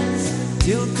islands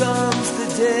till comes the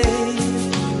day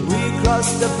we cross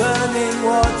the burning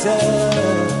water.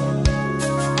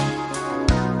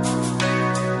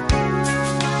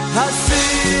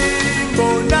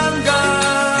 Asimbonanga,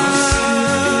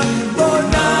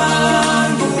 Asimbonanga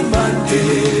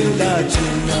Mandela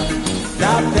Tina,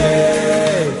 Lape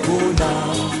Kona,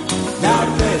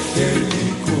 Lape Feli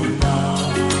Kona.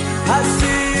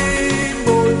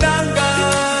 Asimbonanga,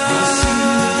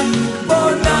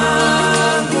 Asimbonanga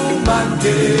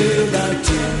Mandela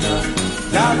Tina,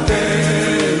 Lape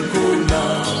Kona,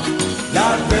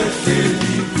 Lape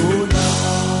Feli Kona.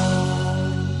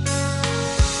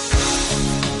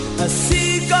 A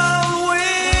seagull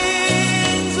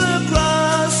wings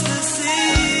across the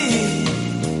sea.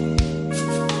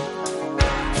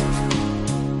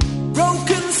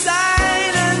 Broken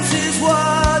silence is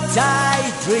what I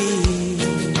dream.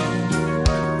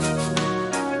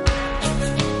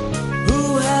 Who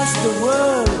has the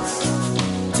words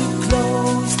to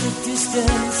close the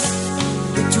distance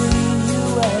between you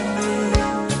and me?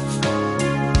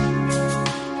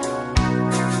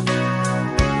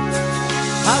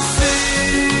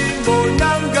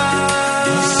 Asimbonanga,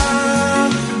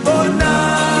 Asimbonanga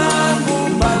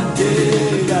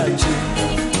Mandela Tina,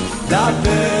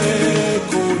 Lape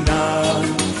Kona,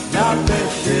 Lape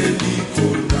Feli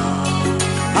Kona.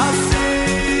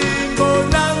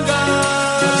 Asimbonanga,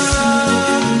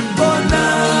 Asimbonanga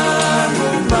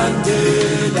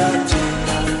Mandela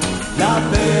Tina,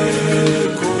 Lape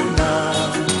Kona,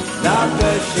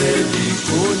 Lape Feli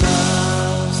Kona.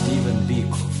 Stephen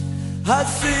Biko.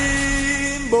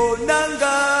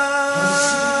 Asimbonanga,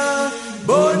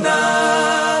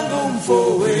 Bonanga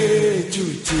umfowethu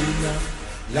thina,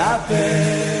 Lape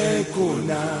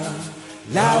Kona,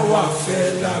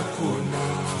 lawafela khona.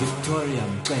 Victoria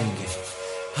Mcenge.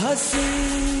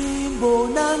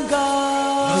 Asimbonanga,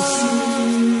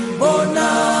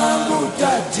 Asimbonanga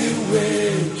utati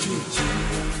wethu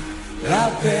thina,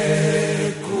 Lape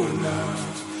Kona,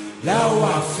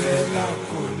 lawafela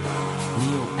khona.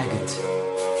 Neo Agate.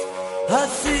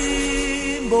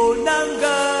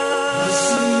 Asimbonanga,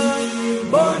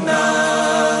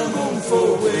 Asimbonanga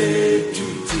umfowethu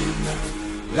thina,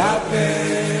 Lape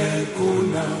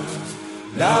Kona,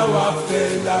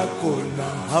 lawafela khona.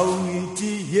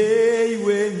 Awungithi hey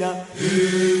wena,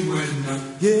 hey wena,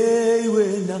 hey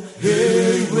wena,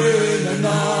 hey wena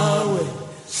nawe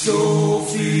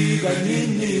sofika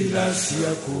nini la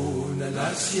siyakhona, la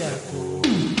siyakhona.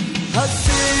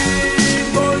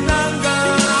 Asimbonanga,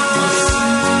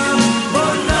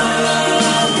 Asimbonanga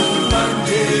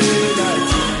Mandela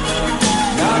Tina,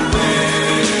 Lape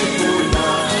Kona,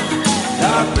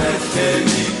 Lape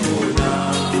Feli Kona.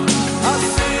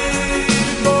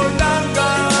 Asimbonanga,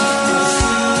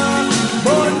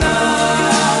 Asimbonanga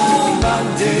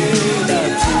Mandela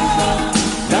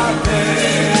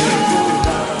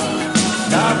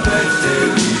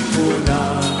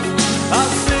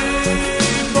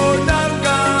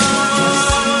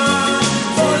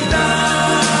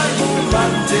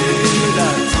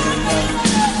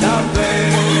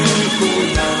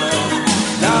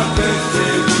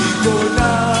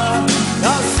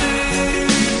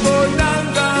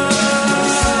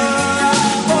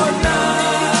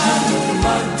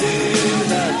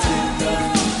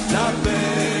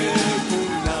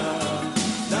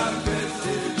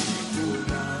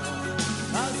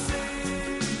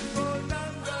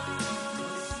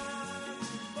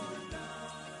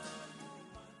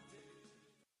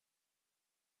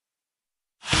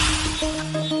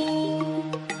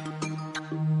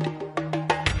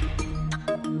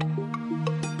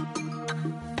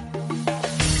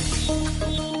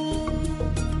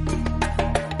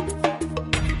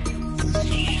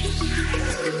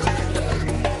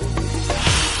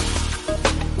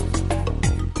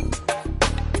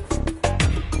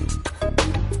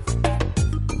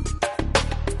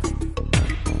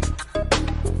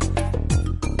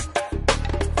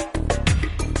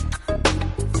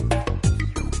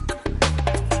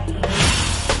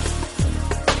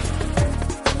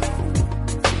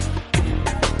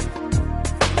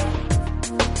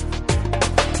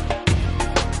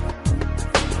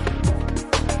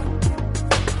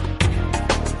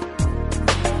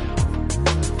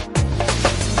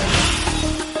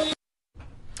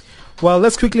Well,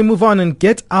 let's quickly move on and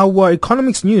get our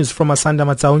economics news from Asanda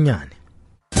Matsaunyane.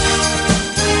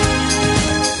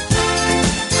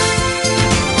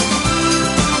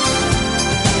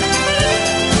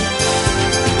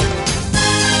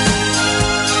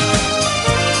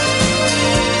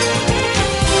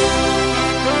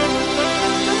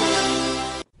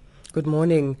 Good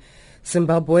morning.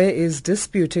 Zimbabwe is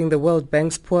disputing the World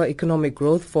Bank's poor economic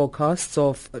growth forecasts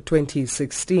of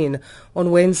 2016.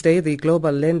 On Wednesday, the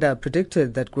global lender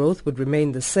predicted that growth would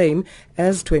remain the same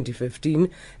as 2015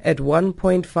 at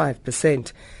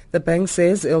 1.5%. The bank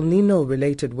says El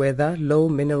Nino-related weather, low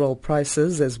mineral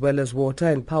prices, as well as water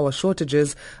and power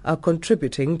shortages are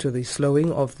contributing to the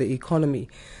slowing of the economy.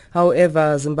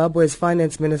 However, Zimbabwe's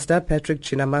Finance Minister Patrick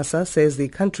Chinamasa says the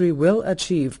country will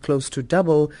achieve close to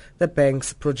double the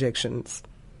bank's projections.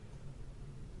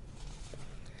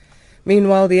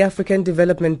 Meanwhile, the African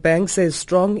Development Bank says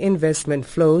strong investment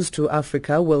flows to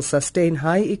Africa will sustain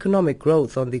high economic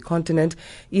growth on the continent,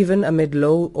 even amid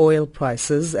low oil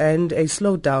prices and a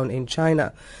slowdown in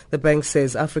China. The bank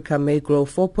says Africa may grow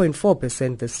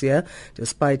 4.4% this year,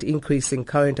 despite increasing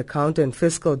current account and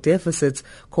fiscal deficits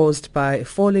caused by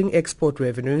falling export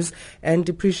revenues and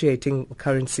depreciating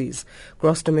currencies.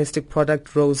 Gross domestic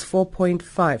product rose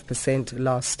 4.5%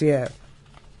 last year.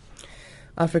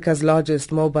 Africa's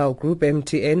largest mobile group,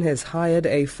 MTN, has hired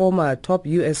a former top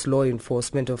U.S. law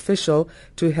enforcement official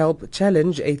to help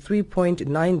challenge a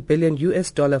 $3.9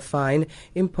 billion fine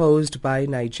imposed by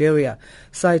Nigeria.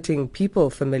 Citing people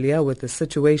familiar with the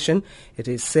situation, it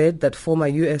is said that former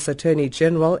U.S. Attorney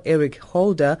General Eric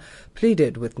Holder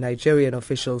pleaded with Nigerian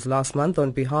officials last month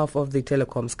on behalf of the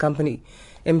telecoms company.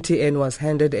 MTN was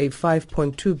handed a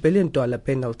 $5.2 billion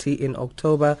penalty in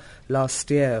October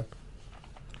last year.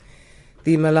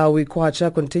 The Malawi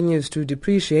kwacha continues to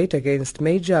depreciate against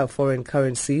major foreign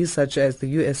currencies such as the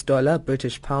US dollar,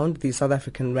 British pound, the South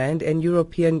African rand and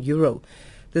European euro.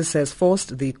 This has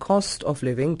forced the cost of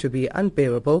living to be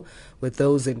unbearable, with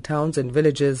those in towns and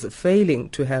villages failing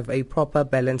to have a proper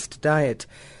balanced diet.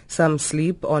 Some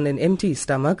sleep on an empty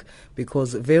stomach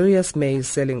because various maize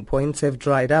selling points have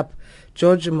dried up.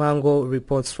 George Mango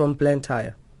reports from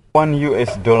Blantyre.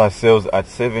 $1 sells at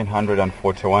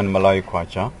 741 Malawi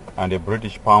kwacha and a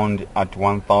British pound at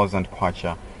 1,000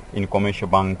 kwacha in commercial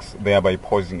banks, thereby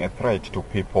posing a threat to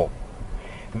people.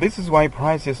 This is why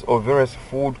prices of various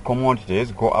food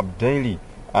commodities go up daily,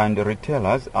 and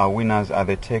retailers are winners as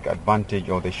they take advantage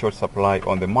of the short supply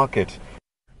on the market.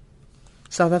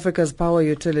 South Africa's power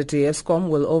utility Eskom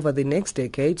will over the next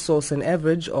decade source an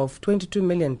average of 22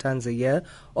 million tons a year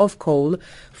of coal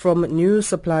from new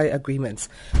supply agreements.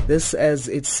 This as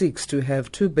it seeks to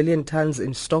have 2 billion tons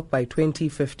in stock by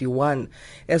 2051.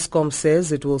 Eskom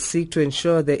says it will seek to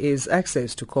ensure there is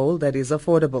access to coal that is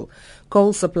affordable.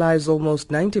 Coal supplies almost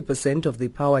 90% of the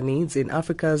power needs in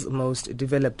Africa's most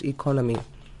developed economy.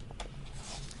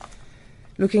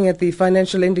 Looking at the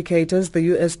financial indicators, the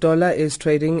US dollar is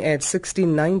trading at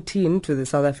 16.19 to the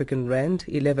South African rand,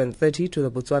 11.30 to the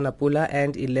Botswana pula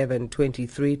and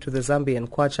 11.23 to the Zambian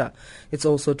kwacha. It's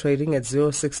also trading at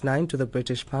 0.69 to the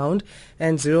British pound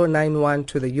and 0.91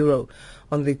 to the euro.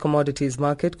 On the commodities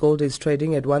market, gold is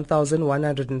trading at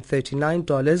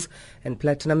 $1,139 and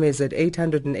platinum is at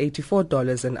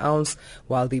 $884 an ounce,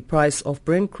 while the price of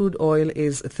Brent crude oil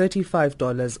is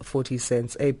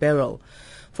 $35.40 a barrel.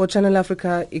 For Channel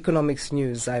Africa Economics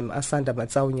News, I'm Asanda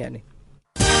Matsaunyane.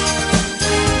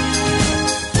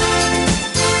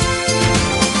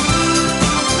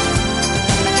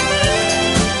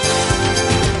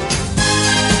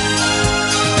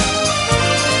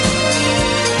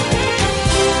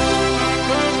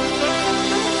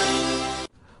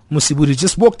 Musiburi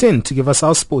just walked in to give us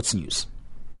our sports news.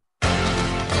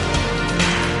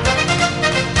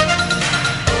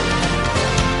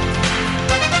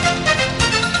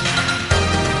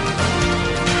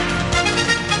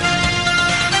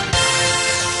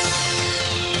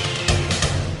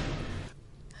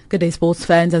 Good day, sports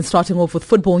fans, and starting off with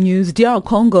football news, DR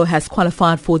Congo has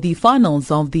qualified for the finals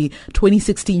of the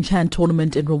 2016 CHAN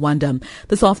tournament in Rwanda.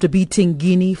 This after beating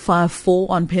Guinea 5-4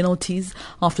 on penalties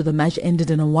after the match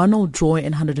ended in a 1-0 draw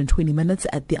in 120 minutes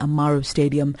at the Amaro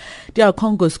Stadium. DR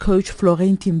Congo's coach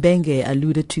Florent Timbenge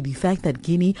alluded to the fact that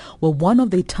Guinea were one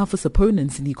of their toughest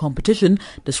opponents in the competition,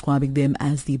 describing them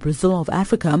as the Brazil of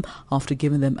Africa after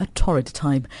giving them a torrid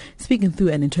time. Speaking through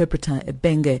an interpreter,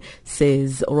 Benge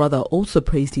says, or rather also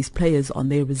praised his players on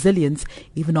their resilience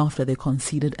even after they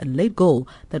conceded a late goal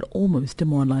that almost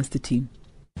demoralized the team.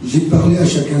 J'ai parlé à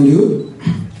chacun d'eux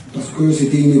parce que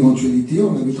c'était une éventualité.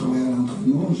 On avait travaillé à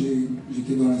l'entraînement.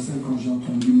 J'étais dans la salle quand j'ai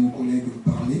entendu mon collègue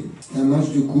parler. C'était un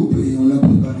match de coupe et on a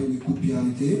préparé les coupes hier et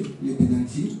arrêter, les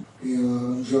pénaltys. Et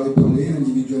j'aurais parlé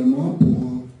individuellement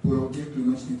pour leur dire que le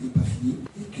match n'était pas fini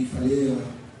et qu'il fallait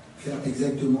faire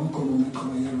exactement comme on a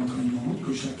travaillé à l'entraînement,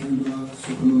 que chacun doit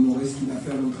se remémorer ce qu'il a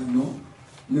fait à l'entraînement,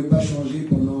 ne pas changer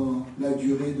pendant la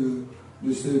durée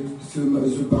de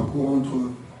ce parcours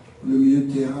entre le milieu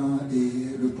de terrain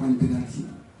et le point de pénalty,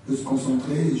 de se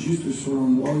concentrer juste sur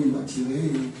l'endroit où il va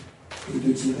tirer et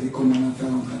de tirer comme on a fait à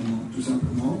l'entraînement, tout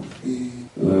simplement.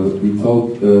 We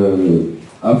talked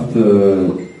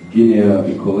after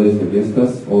Guinea equalized against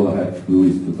us. All I had to do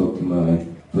is to talk to my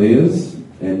players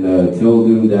and tell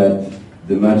them that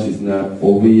the match is not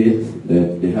over yet,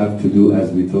 that they have to do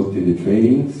as we talked in the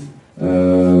trainings.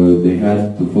 They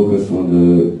had to focus on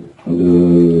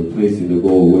the place in the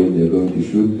goal where they're going to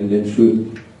shoot and then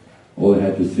shoot. All I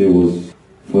had to say was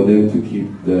for them to keep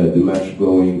the match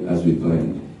going as we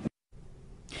planned.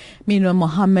 Meanwhile,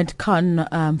 Mohamed Khan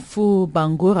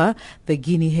Bangura, the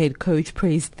Guinea head coach,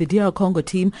 praised the DR Congo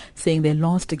team, saying they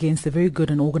lost against a very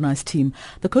good and organized team.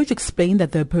 The coach explained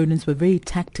that the opponents were very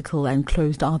tactical and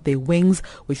closed out their wings,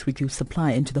 which reduced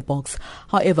supply into the box.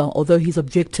 However, although his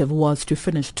objective was to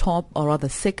finish top, or rather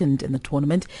second in the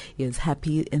tournament, he is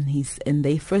happy in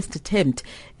their first attempt.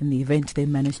 In the event, they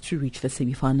managed to reach the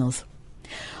semi-finals.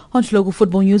 On to local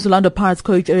football news, Orlando Pirates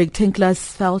coach Eric Tinkler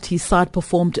felt his side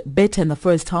performed better in the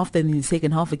first half than in the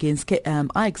second half against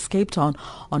Ajax Cape Town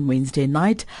on Wednesday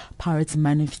night. Pirates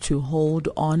managed to hold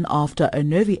on after a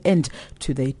nervy end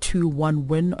to their 2-1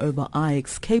 win over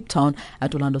Ajax Cape Town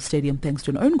at Orlando Stadium thanks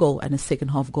to an own goal and a second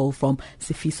half goal from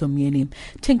Sifiso Mieni.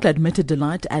 Tinkler admitted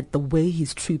delight at the way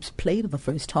his troops played in the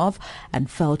first half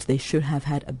and felt they should have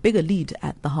had a bigger lead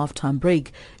at the halftime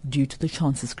break due to the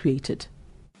chances created.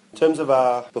 In terms of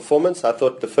our performance, I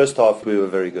thought the first half we were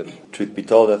very good. Truth be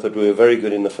told, I thought we were very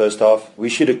good in the first half. We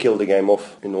should have killed the game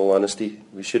off, in all honesty.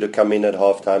 We should have come in at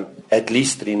half-time at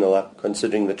least 3-0 up,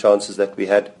 considering the chances that we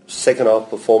had. Second half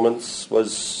performance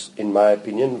was, in my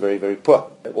opinion, very, very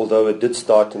poor. Although it did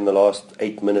start in the last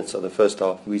 8 minutes of the first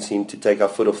half. We seemed to take our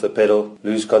foot off the pedal,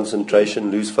 lose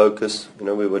concentration, lose focus.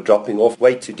 We were dropping off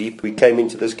way too deep. We came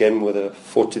into this game with a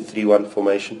 4-2-3-1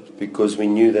 formation because we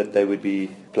knew that they would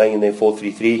be playing in their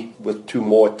 4-3-3 with two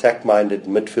more attack-minded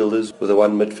midfielders, with a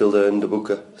one midfielder in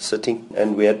Ndabuka sitting,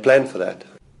 and we had planned for that.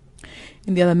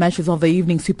 In the other matches of the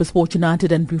evening, SuperSport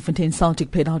United and Bloemfontein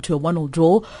Celtic played out to a 1-1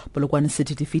 draw. Polokwane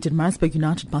City defeated Maritzburg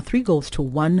United by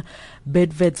 3-1.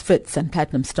 Bedved's Wits and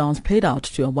Platinum Stars played out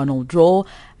to a 1-1 draw,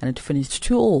 and it finished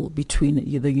 2-2 between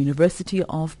the University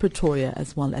of Pretoria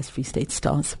as well as Free State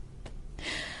Stars.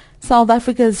 South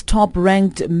Africa's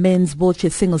top-ranked men's wheelchair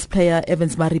singles player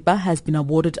Evans Maripa has been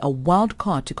awarded a wild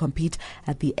card to compete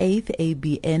at the 8th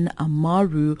ABN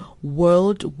Amaru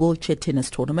World Wheelchair Tennis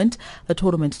Tournament. The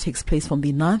tournament takes place from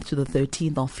the 9th to the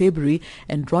 13th of February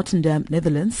in Rotterdam,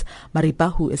 Netherlands. Maripa,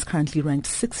 who is currently ranked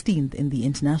 16th in the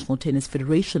International Tennis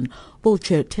Federation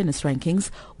wheelchair tennis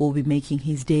rankings, will be making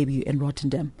his debut in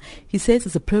Rotterdam. He says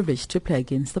it's a privilege to play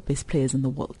against the best players in the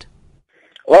world.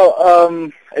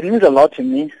 Well, it means a lot to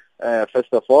me.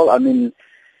 First of all,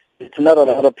 it's not a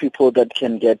lot of people that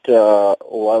can get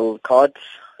wild cards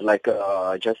like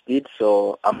I just did.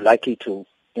 So I'm lucky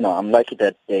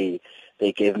that they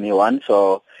gave me one.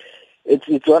 So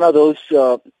it's one of those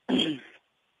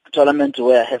tournaments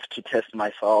where I have to test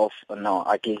myself now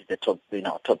against the top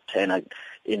 10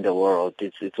 in the world.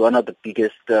 It's one of the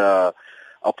biggest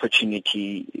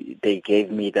opportunity they gave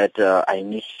me that I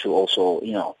need to also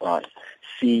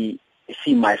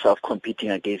see myself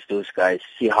competing against those guys,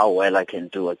 see how well I can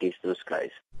do against those guys.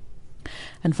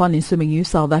 And finally, in swimming news,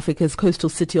 South Africa's coastal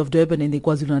city of Durban in the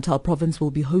KwaZulu-Natal province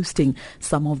will be hosting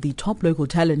some of the top local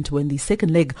talent when the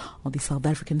second leg of the South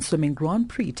African Swimming Grand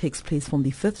Prix takes place from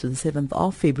the 5th to the 7th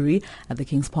of February at the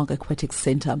Kings Park Aquatics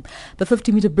Centre. The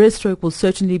 50-metre breaststroke will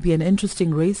certainly be an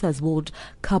interesting race as World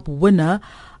Cup winner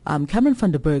Cameron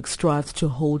van der Berg strives to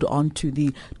hold on to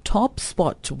the top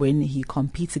spot when he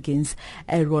competes against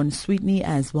Aaron Sweetney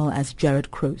as well as Jared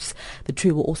Crouse. The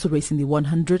trio will also race in the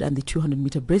 100 and the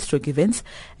 200-meter breaststroke events.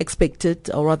 Expect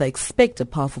a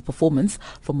powerful performance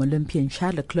from Olympian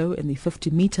Chad Leclos in the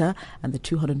 50-meter and the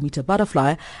 200-meter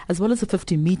butterfly, as well as the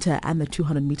 50-meter and the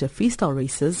 200-meter freestyle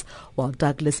races, while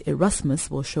Douglas Erasmus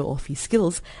will show off his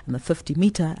skills in the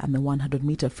 50-meter and the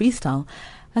 100-meter freestyle,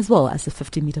 as well as the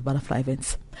 50-meter butterfly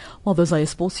events. Well, those are your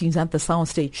sports news at the sound.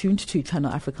 Stay tuned to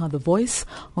Channel Africa, the voice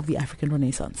of the African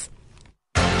Renaissance.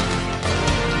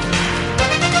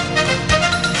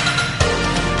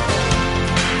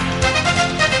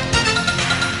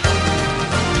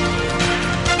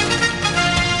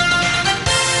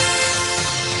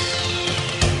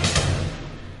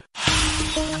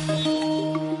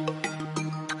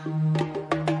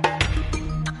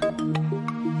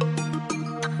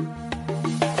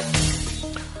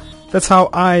 That's how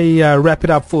I wrap it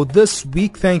up for this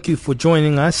week. Thank you for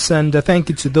joining us, and thank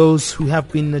you to those who have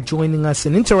been joining us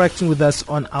and interacting with us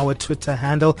on our Twitter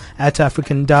handle at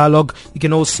African Dialogue. You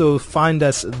can also find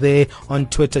us there on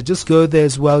Twitter. Just go there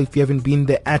as well if you haven't been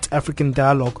there, at African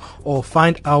Dialogue, or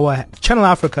find our Channel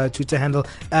Africa Twitter handle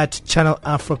at Channel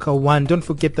Africa 1. Don't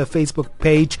forget the Facebook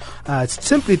page. It's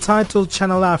simply titled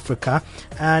Channel Africa,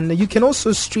 and you can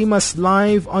also stream us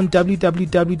live on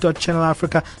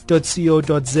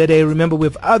www.channelafrica.co.za. Remember, we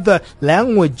have other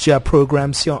language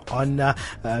programs here on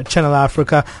Channel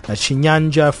Africa,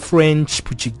 Chinyanja, French,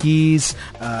 Portuguese,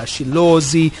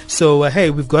 Shilozi. So,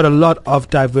 hey, we've got a lot of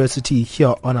diversity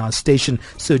here on our station.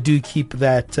 So do keep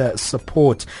that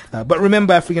support. But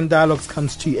remember, African Dialogues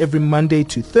comes to you every Monday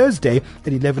to Thursday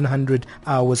at 1100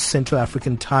 hours Central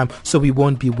African time. So we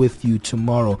won't be with you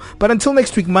tomorrow. But until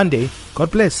next week, Monday, God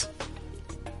bless.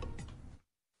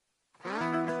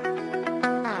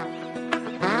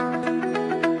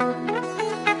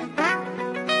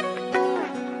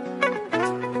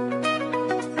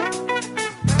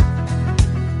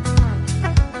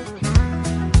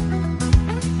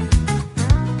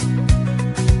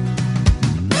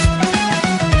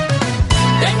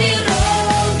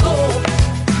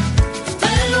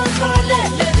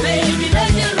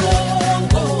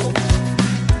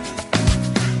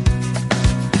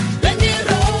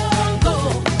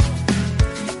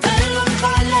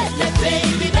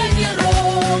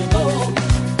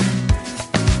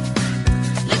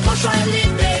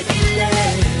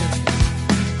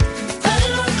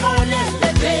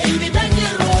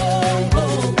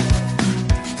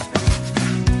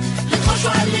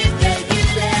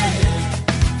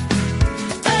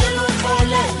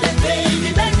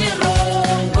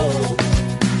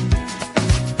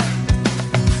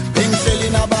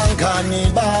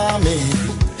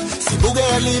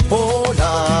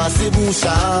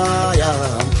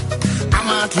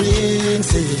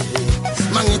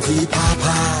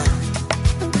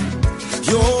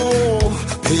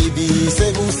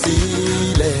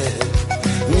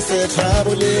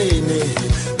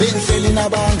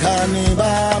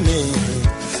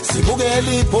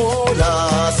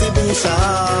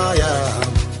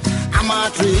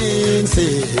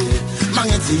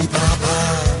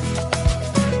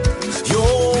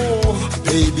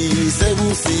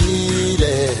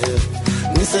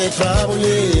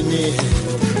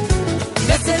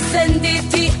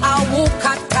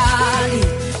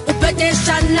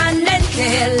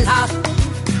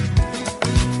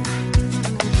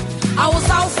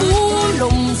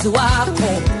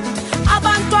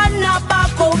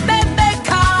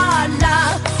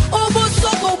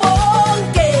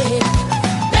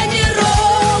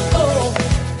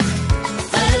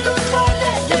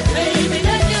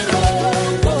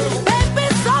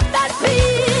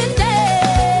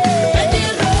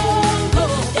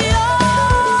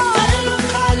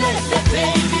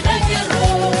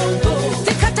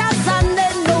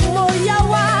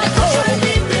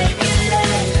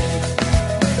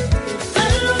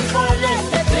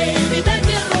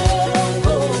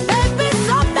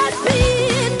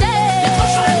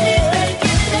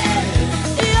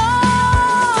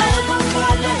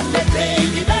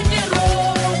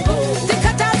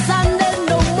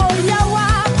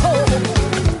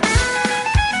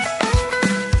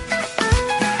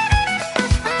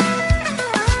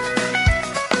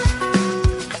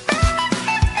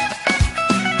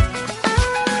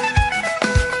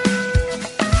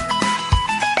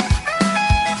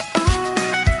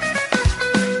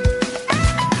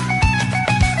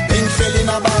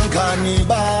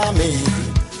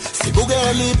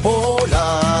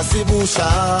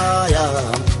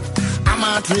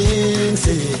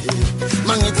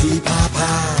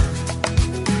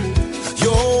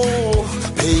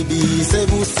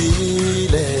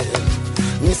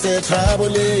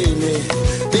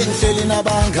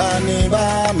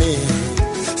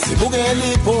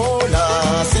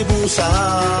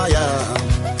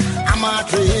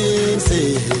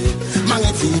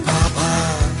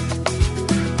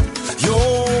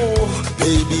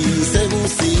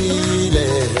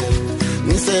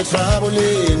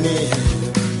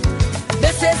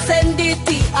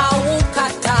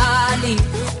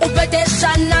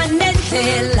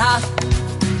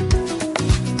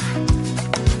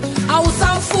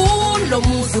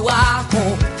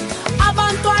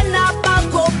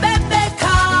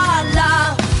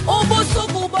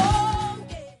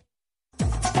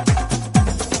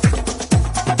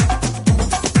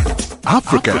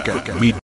 Africa.